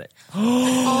didn't get it.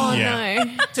 Oh Yeah.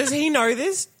 no. Does he know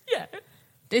this? Yeah.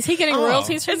 Is he getting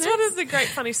royalties from It's this? one of the great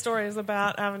funny stories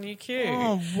about Avenue Q.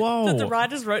 Oh, whoa. That the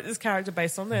writers wrote this character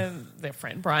based on their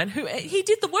friend Brian, who he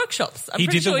did the workshops. I'm He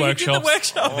pretty did the sure workshops. He did the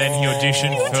workshops. Then he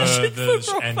auditioned for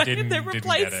the and Broadway didn't they get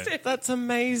replaced it. That's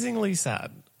amazingly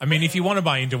sad. I mean, if you want to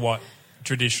buy into what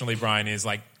traditionally Brian is,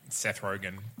 like Seth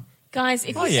Rogen. Guys,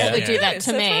 if you yeah. ever do Yeah. that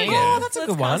to me, Oh, that's a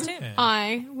good one. cast him.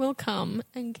 I will come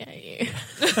and get you.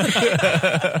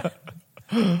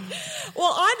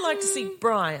 Well, I'd like to see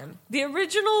Brian, the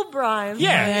original Brian.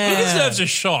 Yeah, he deserves a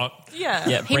shot. Yeah.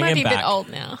 Yeah, He bring might him be a back. bit old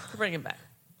now. Bring him back.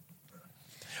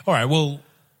 All right, well,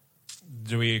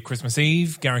 do we Christmas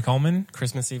Eve, Gary Coleman?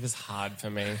 Christmas Eve is hard for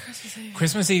me.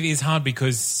 Christmas Eve is hard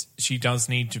because she does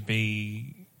need to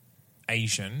be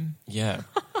Asian. Yeah.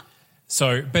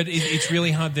 So, but it's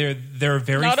really hard. There are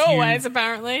very Not few. always,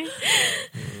 apparently.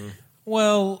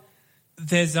 Well,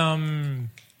 there's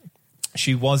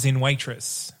she was in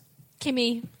Waitress.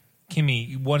 Kimmy.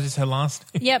 Kimmy, what is her last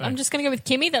name? Yep, I'm just going to go with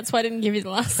Kimmy. That's why I didn't give you the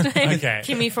last name. Okay.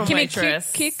 Kimmy from Kimmy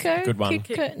Waitress. Kiko. Good one.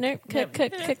 Kiko. No,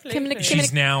 Kimmy.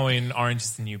 She's now in Orange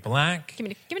is the New Black.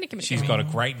 Kimmy. She's got a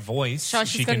great voice. Sure,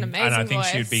 she's got an and I amazing think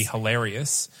she would be voice. Okay,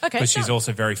 hilarious. but she's done.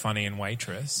 also very funny in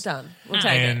Waitress. Done. We'll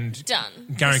take it. And Done.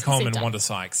 Gary Just Coleman, done. Wanda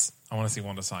Sykes. I want to see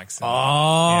Wanda Sykes. Oh,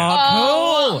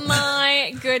 Oh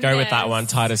my goodness. Go with that one.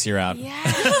 Titus, you're out. Yeah.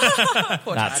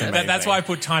 That's amazing. That's why I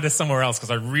put Titus somewhere else,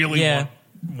 because I really Yeah. want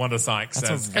Wanda Sykes.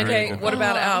 That's as a Gary Okay, Coleman. what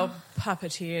about our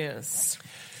puppeteers?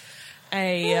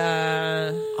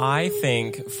 I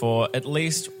think for at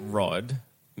least Rod,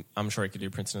 I'm sure he could do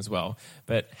Princeton as well,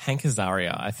 but Hank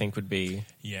Azaria I think would be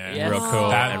Yeah. Yes. real cool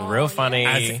That- and real funny.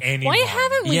 As anyone. Why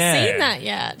haven't we Yeah. seen that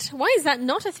yet? Why is that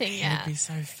not a thing yet? It'd be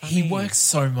so funny. He works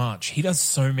so much. He does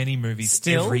so many movies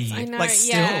Still? every year. I know, like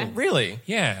yeah. still, really?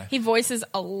 Yeah. He voices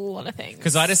a lot of things.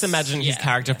 Because I just imagine his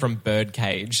character from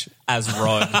Birdcage as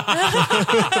Rod. Like,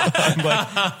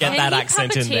 get that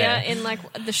accent in there, in like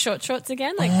the short shorts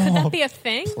again? Like, could that be a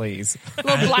thing? please.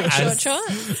 Little black short As-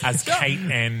 shorts. As Kate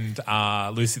and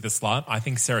Lucy the Slut, I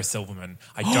think Sarah Silverman.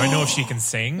 I don't know if she can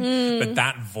sing, but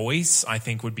that voice I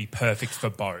think would be perfect for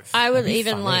both. I would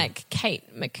even like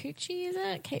Kate McCucci, is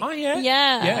it? Kate? Oh, yeah.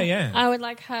 Yeah. Yeah. I would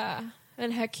like her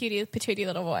and her cutie, patootie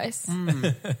little voice.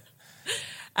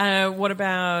 What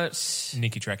about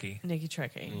Nikki Trekkie. Nikki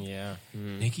Trekkie? Yeah.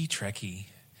 Nikki Trekkie.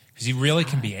 Because he really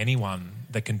can be anyone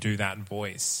that can do that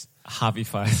voice. Harvey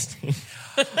Fierstein.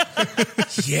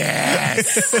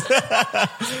 Yes!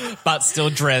 But still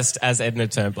dressed as Edna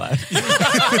Turnblad.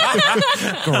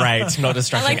 Great. Not I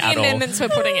distracting like the at all. amendments we're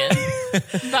putting in.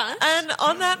 But And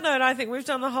on that note, I think we've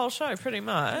done the whole show pretty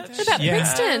much. what about Yeah.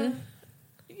 Princeton?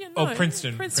 Yeah, Oh,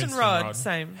 Princeton Rod,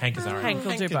 same. Hank Azaria. Hank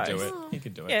will Hank do could both. do it. He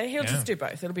could do it. Yeah, he'll Yeah. just do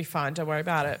both. It'll be fine. Don't worry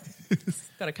about it.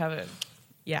 Got it covered.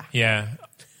 Yeah. Yeah.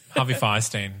 Harvey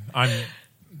Fierstein.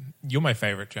 You're my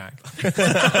favorite, Jack.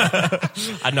 I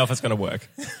don't know if it's going to work.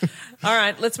 All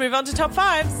right, let's move on to top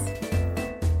fives.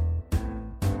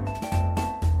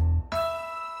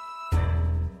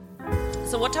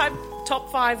 So what top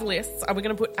five lists are we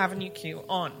going to put Avenue Q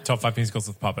on? Top 5 musicals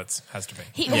with puppets has to be.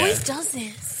 He always does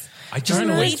this. I don't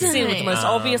know. Leads in with the most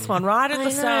obvious one right at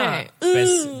the start.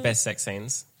 Best sex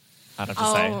scenes, I'd have to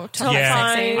Oh, say. top Yeah,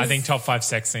 five scenes. I think top 5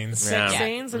 sex scenes. Sex Yeah.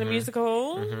 scenes in a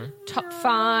musical. Top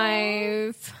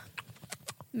 5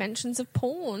 mentions of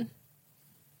porn.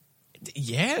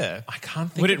 Yeah. I can't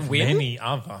think Would it of win? many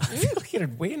other. I feel like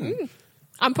it'd win.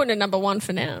 I'm putting it number 1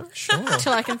 for now. Sure.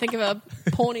 Until I can think of a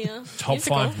pornier Top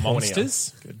musical. 5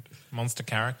 monsters. Monster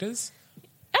characters.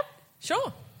 Yep,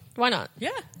 sure. Why not? Yeah.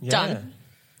 Done.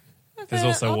 There's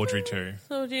also Audrey too.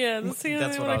 Oh yeah, that's the only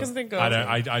That's what one I I can was- think of.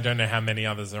 I don't know how many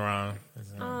others there are.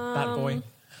 Bad boy.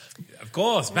 Of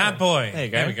course, Bad Boy. There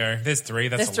you go. There we go. There's 3.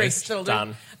 That's There's a 3 list. still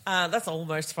Done. That's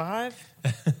almost 5.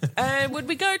 Would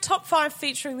we go top 5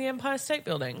 featuring the Empire State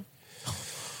Building?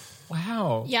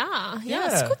 Wow. Yeah,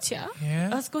 Yeah. it's gut, yeah. Yeah.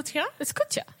 That's good, yeah. It's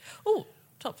gut, yeah. Oh,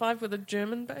 top 5 with a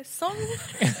German-based song.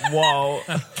 Whoa.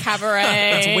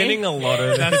 Cabaret. It's winning a lot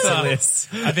of That's this a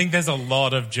list. I think there's a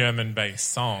lot of German-based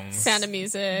songs. Sound of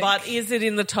Music. But is it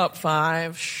in the top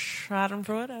 5?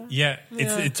 Schadenfreude. Yeah,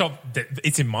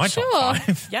 it's in my Sure. top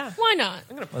 5. Yeah. Why not?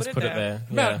 I'm going to Let's put it there.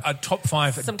 But Yeah. a top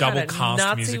 5 Some double kind of cast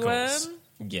Nazi musicals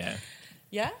worm. Yeah.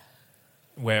 Yeah.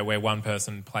 where one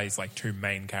person plays like two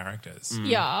main characters.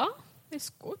 Yeah, it's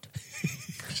good.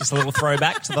 Just a little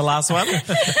throwback to the last one. We'll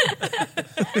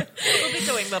be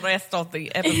doing the rest of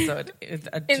the episode in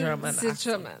a German the accent.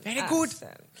 German Very good.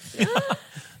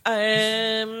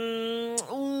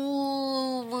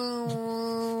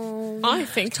 I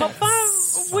think Top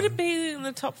that's 5? Would it be in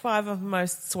the top 5 of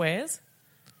most swears?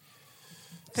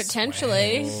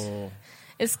 potentially.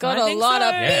 It's got I a think lot so.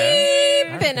 of Yeah.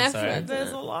 beep and I think so. effort.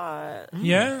 There's a lot.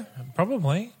 Yeah,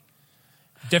 probably.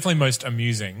 Definitely most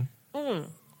amusing.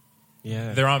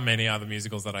 Yeah. There aren't many other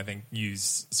musicals that I think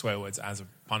use swear words as a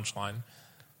punchline.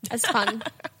 It's fun.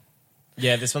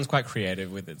 Yeah, this one's quite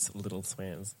creative with its little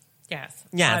swears. Yes.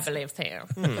 Yes. I believe so.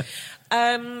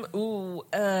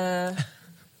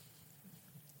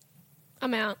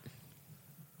 I'm out.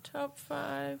 Top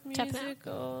 5 Tap it out.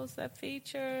 musicals that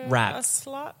feature Rats. a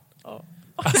slut. Oh.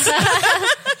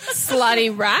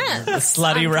 Slutty rat.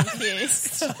 Slutty rat.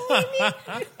 Confused.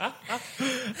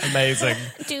 Amazing.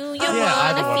 Do you either one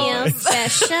want of to feel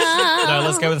special? No,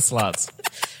 let's go with sluts.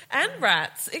 And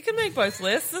rats. It can make both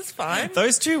lists. That's fine.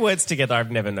 Those two words together,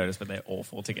 I've never noticed, but they're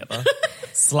awful together.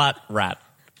 Slut, rat.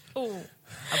 Ooh,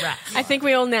 a rat. I think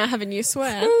we all now have a new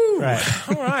swear. Right.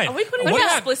 All right. Are we putting an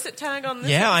explicit tag on this?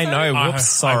 Yeah, I episode? know. Whoops,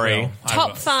 sorry.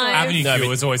 Top 5. Avenue No, Q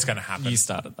but is always going to happen. You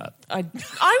started that. I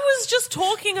was just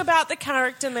talking about the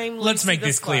character named Lucy Let's make the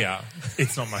this Slut. clear.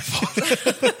 It's not my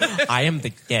fault. I am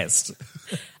the guest.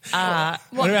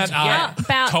 What about, yeah,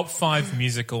 about- top 5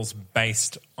 musicals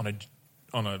based on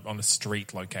a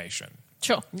street location?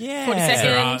 Sure. Yeah. 42nd.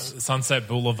 There are Sunset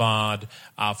Boulevard,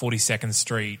 42nd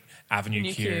Street,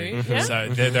 Avenue Q. Mm-hmm. Yeah. So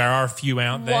there are a few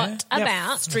out there. What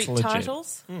about Street legit.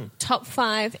 titles. top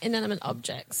 5 inanimate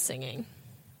objects singing?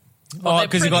 Oh, they're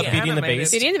because you got pretty Beauty and the animated.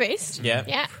 Beast. Beauty and the Beast. Yeah.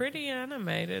 Yeah. Pretty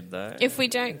animated though. If we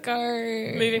don't go...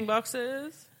 Moving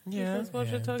boxes. Yeah. That's what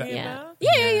you're talking Yeah. about.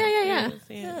 Yeah.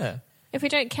 Yeah. If we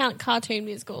don't count cartoon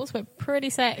musicals, we're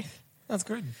pretty safe. That's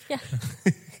good. Yeah.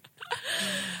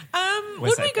 We're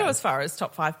Would safe, we go guys. as far as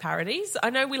top 5 parodies? I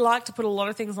know we like to put a lot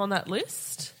of things on that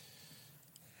list.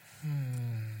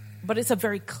 But it's a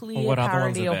very clear Well, what other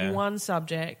ones parody are of there? one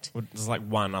subject. Well, there's like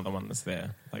one other one that's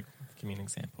there. Like, give me an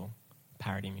example.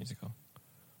 Parody musical.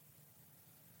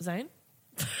 Zane?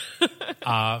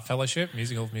 Fellowship,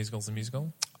 musicals, and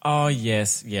musical. Oh,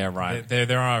 yes. Yeah, right.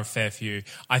 There are a fair few.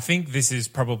 I think this is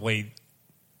probably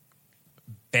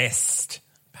best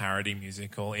parody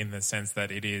musical in the sense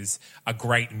that it is a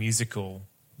great musical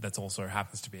that also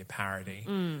happens to be a parody.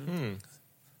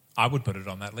 I would put it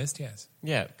on that list, yes.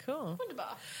 Yeah. Cool.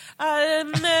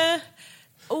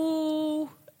 Ooh.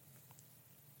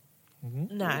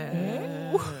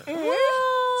 No.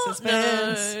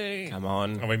 Suspense. No. Come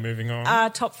on. Are we moving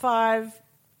on? Top 5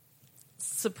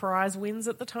 surprise wins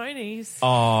at the Tonys.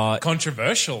 Oh,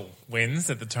 Controversial wins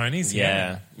at the Tonys.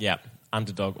 yeah. Yeah.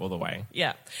 Underdog all the way.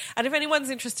 Yeah. And if anyone's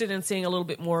interested in seeing a little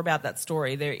bit more about that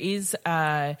story, there is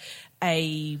a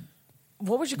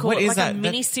what would you call What it? is Like that? a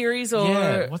mini series or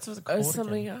Yeah, what's it called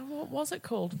something? again? What was it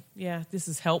called? Yeah, this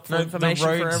is helpful The information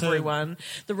for Road to- everyone.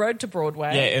 The Road to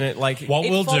Broadway. Yeah, and it like... What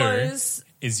It we'll follows-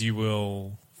 do is you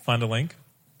will find a link.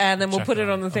 and then we'll Check put it it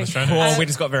out on the on thing. the show notes. Oh, we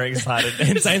just got very excited.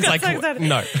 And Zane's like, so excited.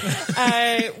 no.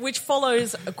 Which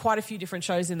follows quite a few different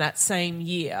shows in that same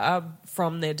year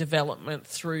from their development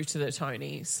through to the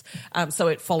Tonys. So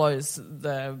it follows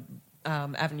the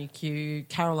Avenue Q,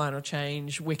 Caroline or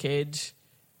Change, Wicked.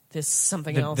 There's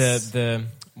something else. The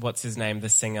what's his name? The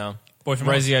singer. Boy from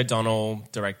Rosie O'Donnell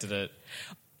directed it.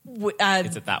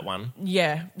 Is it that one?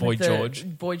 Yeah. Boy with the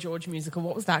George? Boy George musical.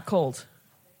 What was that called?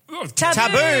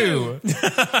 Taboo!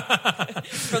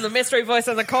 From the mystery voice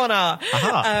in the corner,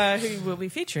 who will be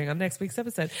featuring on next week's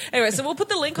episode. Anyway, so we'll put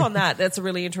the link on that. That's a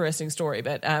really interesting story.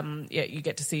 But yeah, you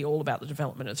get to see all about the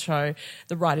development of the show.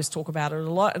 The writers talk about it a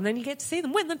lot, and then you get to see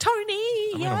them win the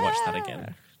Tony. I'm gonna watch that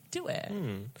again. Do it.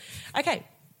 Okay.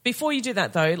 Before you do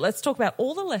that, though, let's talk about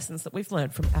all the lessons that we've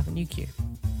learned from Avenue Q.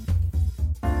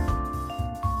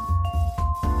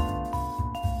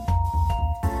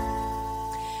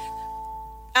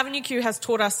 Avenue Q has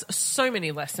taught us so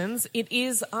many lessons. It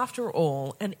is, after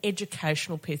all, an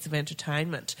educational piece of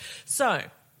entertainment. So,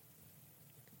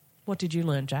 what did you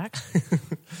learn, Jack?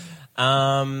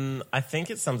 I think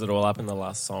it sums it all up in the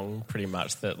last song pretty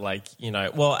much that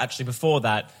well, actually before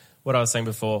that, what I was saying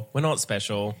before, we're not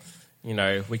special.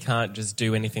 We can't just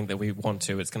do anything that we want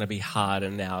to. It's going to be hard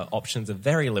and our options are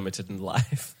very limited in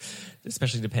life,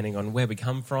 especially depending on where we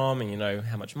come from and,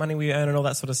 how much money we earn and all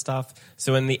that sort of stuff.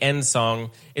 So in the end song,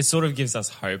 it sort of gives us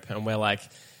hope and we're like,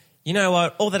 you know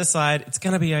what, all that aside, it's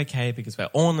going to be okay because we're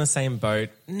all in the same boat.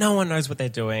 No one knows what they're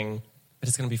doing, but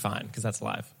it's going to be fine because that's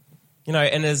life.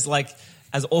 And as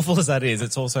awful as that is,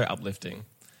 it's also uplifting,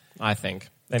 I think.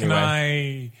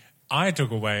 Anyway. I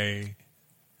took away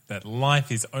that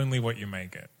life is only what you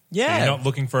make it. Yeah. So you're not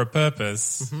looking for a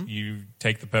purpose. You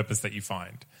take the purpose that you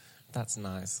find, That's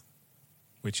nice.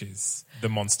 which is the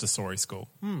Montessori school.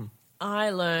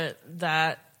 I learnt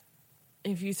that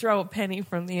if you throw a penny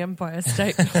from the Empire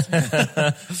State...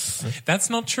 That's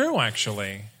not true,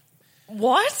 actually.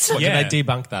 What? What, Yeah. did they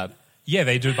debunk that? Yeah,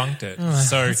 they debunked it.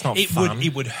 So It's not it fun.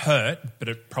 would hurt, but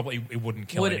it wouldn't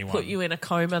kill Would anyone. it put you in a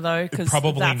coma, though? Because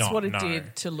Probably that's not, what it no.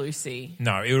 did to Lucy.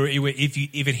 No,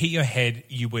 if it hit your head,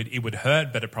 it would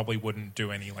hurt, but it probably wouldn't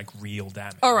do any real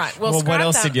damage. All right, well, Well, scrap what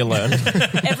else that. did you learn?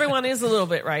 Everyone is a little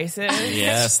bit racist.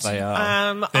 Yes, they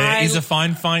are. There is a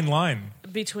fine line.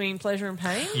 Between pleasure and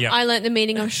pain. Yeah, I learnt the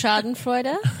meaning of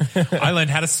Schadenfreude. I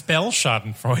learned how to spell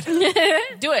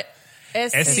Schadenfreude. Do it.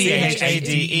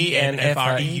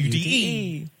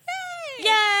 SCHADENFREUDE.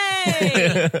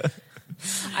 Yay!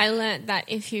 I learnt that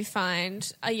if you find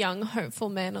a young, hopeful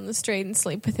man on the street and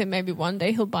sleep with him, maybe one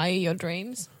day he'll buy you your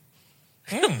dreams.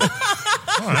 All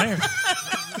right.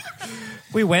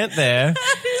 We went there.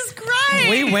 It's great.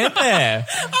 We went there.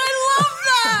 I love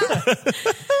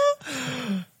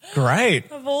that.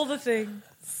 Great. Of all the things.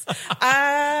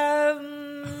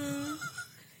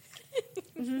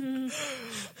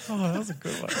 That was a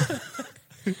good one.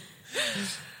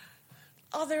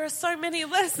 Oh, there are so many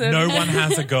lessons. No one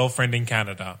has a girlfriend in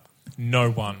Canada.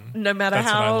 No one. No matter That's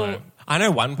what I how... learned. I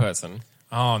know one person.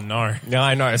 Oh, no. No,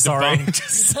 I know. Sorry. Debunked.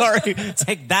 Sorry.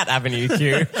 Take that, Avenue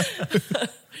Q.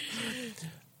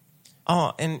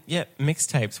 Oh, and yeah,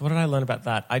 mixtapes. What did I learn about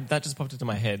that? That just popped into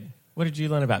my head. What did you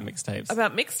learn about mixtapes?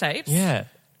 About mixtapes? Yeah.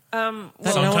 Well,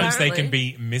 Sometimes they can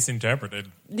apparently- be misinterpreted.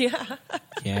 Yeah.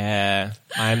 Yeah.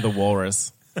 I am the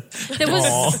walrus. There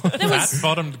was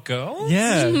Fat-bottomed girl?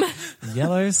 Yeah.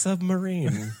 Yellow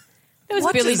submarine.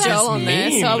 What Billy does Joel that on there,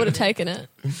 mean? so I would have taken it.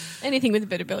 Anything with a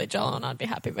bit of Billy Joel on, I'd be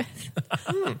happy with.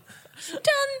 Done.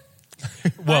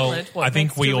 Well, learned what I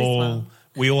think makes we Julie all smile.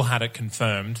 we all had it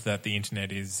confirmed that the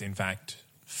internet is in fact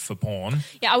for porn.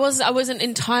 Yeah, I wasn't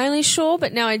entirely sure,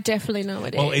 but now I definitely know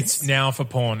it is. Well, it's now for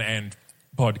porn and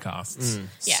podcasts.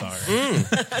 Yeah.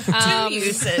 So Two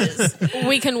uses.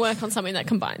 We can work on something that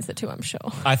combines the two, I'm sure.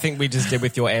 I think we just did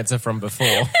with your answer from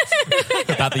before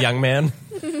about the young man.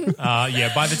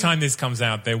 yeah, by the time this comes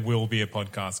out, there will be a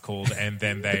podcast called "And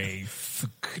Then They."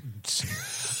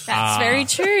 That's very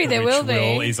true. There will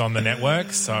be. Is on the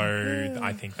network, so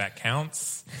I think that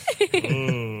counts.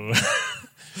 Ooh.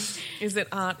 Is it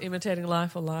art imitating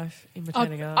life or life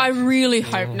imitating art? I really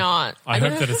hope not. I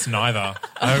hope that it's neither.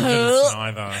 I hope that it's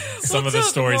neither. Some of the Talk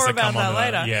stories more that about come on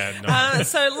that the later. yeah. No.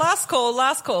 So last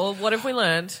call. What have we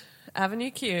learned?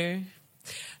 Avenue Q.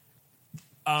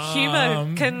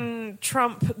 Humour can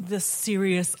trump the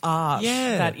serious art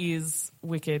Yeah. that is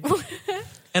Wicked.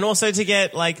 And also to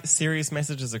get serious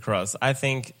messages across. I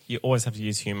think you always have to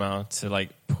use humor to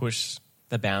push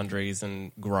the boundaries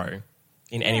and grow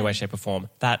in any way, shape or form.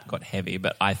 That got heavy,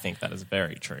 but I think that is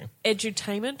very true.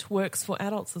 Edutainment works for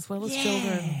adults as well as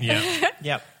children. Yeah.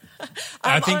 Yep.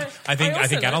 I think I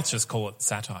also adults just call it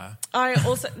satire. I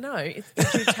also no, it's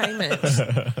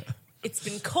edutainment. It's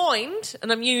been coined,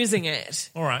 and I'm using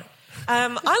it. All right.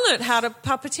 I learned how to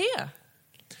puppeteer.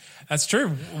 That's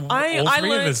true. I All three of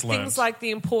learned us learned. things like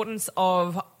the importance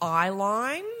of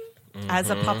eyeline as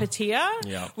a puppeteer,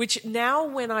 Yeah. which now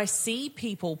when I see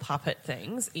people puppet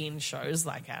things in shows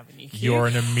like Avenue Q, You're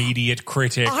an immediate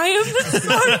critic. I am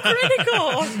so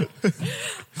critical.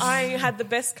 I had the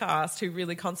best cast who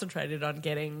really concentrated on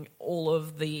getting all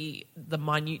of the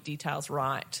minute details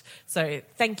right. So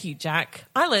thank you, Jack.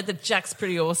 I learned that Jack's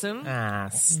pretty awesome. Ah,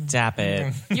 stop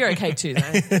it. You're okay too,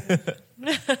 though.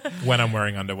 When I'm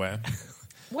wearing underwear.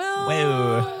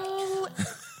 Well,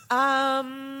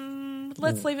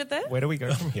 let's leave it there. Where do we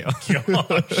go from here?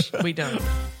 We don't.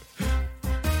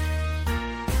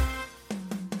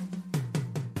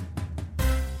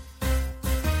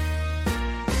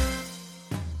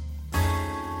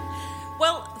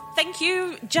 Well, thank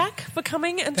you, Jack, for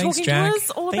coming and Thanks, talking Jack. to us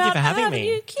all Thank you about for having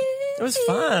Avenue me. Q. It was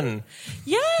fun.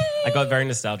 Yay! I got very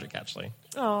nostalgic, actually.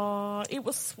 Oh, it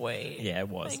was sweet. Yeah, it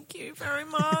was. Thank you very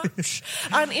much.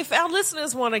 And if our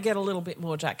listeners want to get a little bit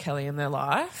more Jack Kelly in their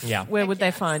life, where would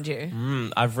they find you?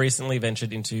 I've recently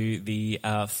ventured into the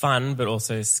fun but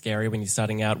also scary when you're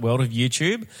starting out world of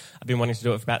YouTube. I've been wanting to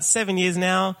do it for about 7 years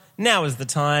now. Now is the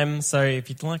time. So if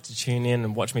you'd like to tune in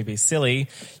and watch me be silly,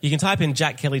 you can type in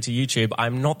Jack Kelly to YouTube.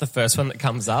 I'm not the first one that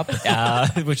comes up,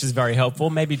 which is very helpful.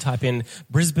 Maybe type in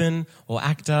Brisbane or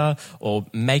actor or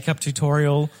makeup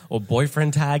tutorial or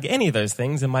boyfriend tag, any of those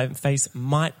things, and my face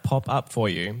might pop up for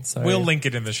you. So We'll link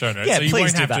it in the show notes. Yeah, so you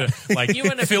please won't do have to like You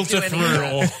won't have to filter do through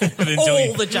any of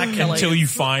all the Jack Kellys. until you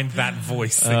find that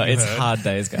voice. That you it's heard. hard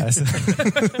days, guys.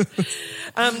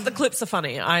 The clips are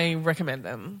funny. I recommend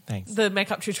them. Thanks. The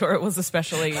makeup tutorial was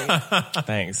especially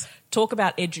Thanks. talk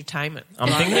about edutainment. I'm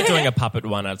thinking of doing a puppet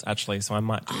one actually, so I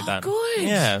might do that. good.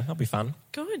 Yeah, that'll be fun.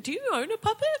 Good. Do you own a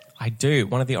puppet? I do.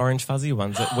 One of the orange fuzzy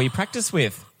ones that we practice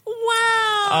with.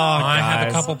 Wow. I have a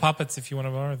guys. couple puppets if you want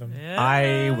to borrow them.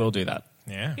 I will do that.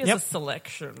 Yeah. Here's a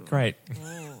selection. Great.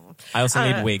 I also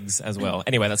need wigs as well.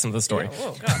 Anyway, that's another story.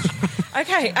 Oh, gosh.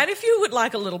 Okay, and if you would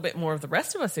like a little bit more of the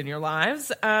rest of us in your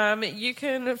lives, you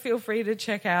can feel free to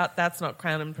check out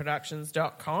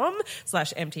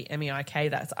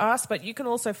that'snotcrownandproductions.com/MTMEIK. That's us, but you can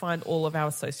also find all of our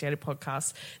associated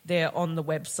podcasts there on the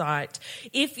website.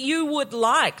 If you would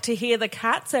like to hear the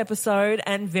Cats episode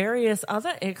and various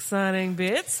other exciting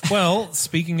bits, Well,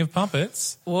 speaking of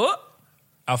puppets, what?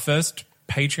 our first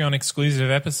Patreon exclusive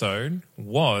episode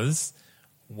was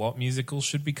what musicals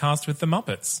should be cast with the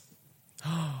Muppets.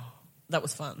 That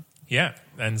was fun. Yeah,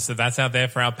 and so that's out there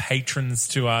for our patrons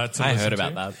to I listen heard to.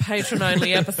 about that.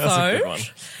 Patron-only episode. That's a good one.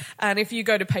 And if you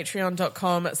go to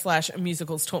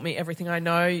patreon.com/musicals taught me everything I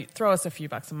know, throw us a few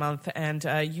bucks a month and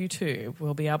you too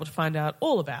will be able to find out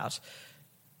all about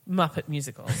Muppet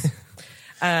musicals.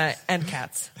 And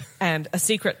cats, and a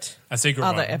secret other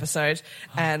other episode,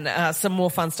 and some more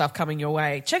fun stuff coming your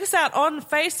way. Check us out on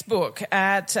Facebook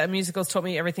at Musicals Taught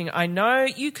Me Everything I Know.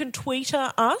 You can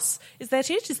tweeter us. Is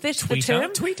that it? Is that the Tweeter?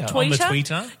 term? Tweeter. On the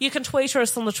Twitter. You can tweeter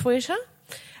us on the Twitter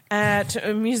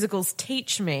at Musicals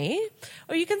Teach Me,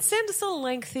 or you can send us a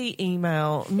lengthy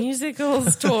email,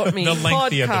 Musicals Taught Me The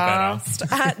lengthier the better.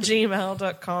 podcast at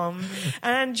gmail.com,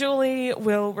 and Julie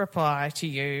will reply to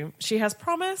you. She has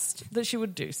promised that she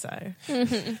would do so.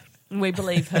 We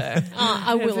believe her.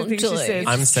 I will, Everything she Julie. says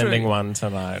I'm is sending true. one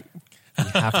tonight. You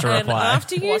have to And reply.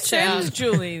 after you Watch send out.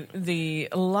 Julie the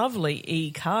lovely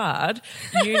e-card,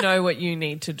 you know what you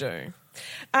need to do.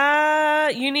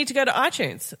 You need to go to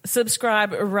iTunes,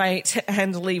 subscribe, rate,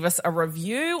 and leave us a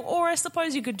review. Or I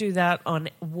suppose you could do that on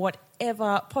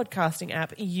whatever podcasting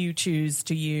app you choose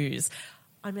to use.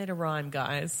 I made a rhyme,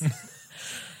 guys.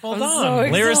 Well I'm done. so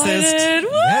Lyricist. excited. Woo!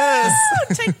 Yes.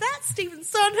 Take that, Stephen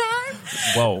Sondheim.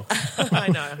 Whoa. I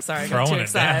know. I'm sorry. I got too Throwing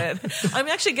it down. excited. I'm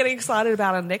actually getting excited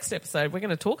about our next episode. We're going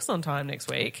to talk Sondheim next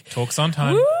week. Talks on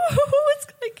time. Woo! It's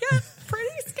going to get pretty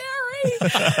scary.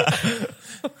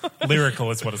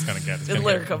 Lyrical is what it's going to get. It's gonna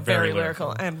Lyrical, get very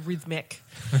lyrical and rhythmic.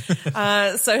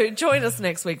 So join us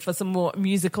next week for some more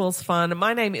musicals fun.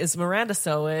 My name is Miranda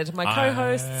Selwood. My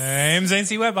co-host. I'm Zane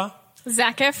C. Weber.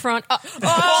 Zac Efron.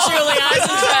 Julie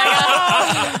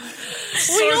Eisentrager.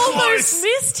 We almost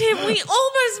missed him. We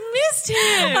almost missed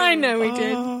him. I know we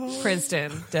did.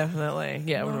 Princeton, definitely.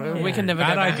 Yeah, we can never Bad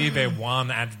go back. idea. They're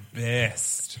one at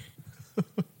best.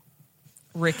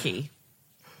 Ricky.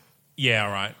 Yeah,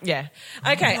 all right. Yeah.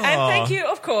 Okay. And thank you,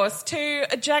 of course, to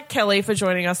Jack Kelly for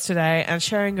joining us today and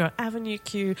sharing your Avenue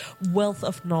Q wealth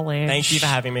of knowledge. Thank you for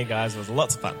having me, guys. It was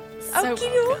lots of fun. So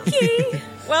Okie welcome. dokie.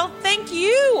 Well, thank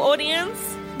you, audience.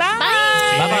 Bye.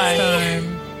 Bye-bye. Next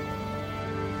time.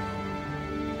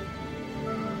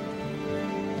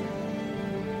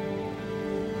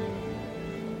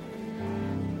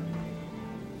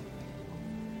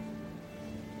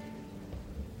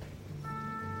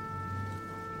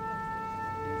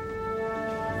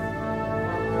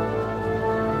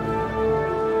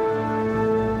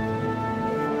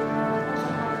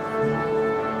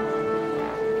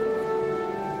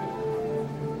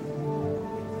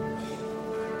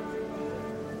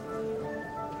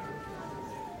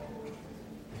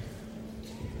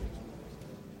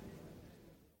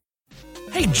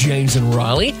 Hey, James and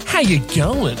Riley, how you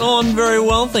going? Oh, I'm very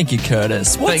well, thank you,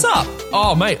 Curtis. What's up?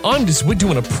 Oh, mate, we're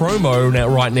doing a promo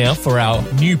right now for our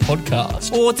new podcast.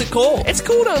 Well, what's it called? It's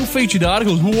called Unfeatured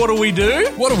Articles. What do we do?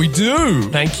 What do we do?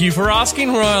 Thank you for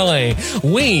asking, Riley.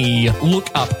 We look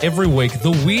up every week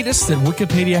the weirdest that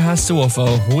Wikipedia has to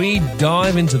offer. We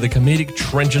dive into the comedic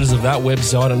trenches of that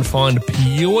website and find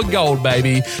pure gold,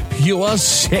 baby. You are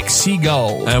sexy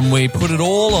gold. And we put it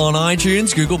all on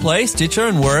iTunes, Google Play, Stitcher,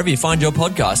 and wherever you find your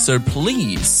podcast. So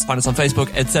please find us on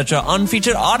Facebook, etc.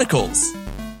 Unfeatured articles.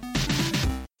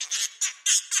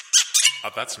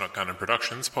 That's Not Canon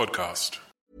Productions podcast.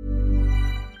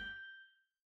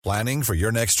 Planning for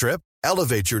your next trip?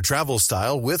 Elevate your travel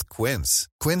style with Quince.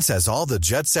 Quince has all the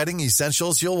jet-setting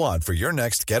essentials you'll want for your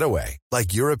next getaway,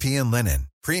 like European linen,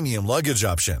 premium luggage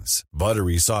options,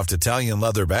 buttery soft Italian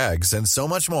leather bags, and so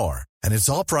much more. And it's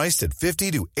all priced at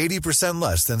 50 to 80%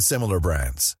 less than similar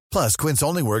brands. Plus, Quince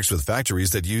only works with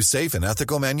factories that use safe and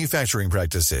ethical manufacturing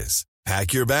practices.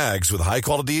 Pack your bags with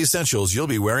high-quality essentials you'll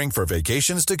be wearing for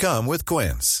vacations to come with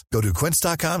Quince. Go to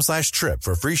quince.com/trip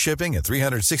for free shipping and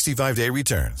 365-day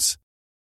returns.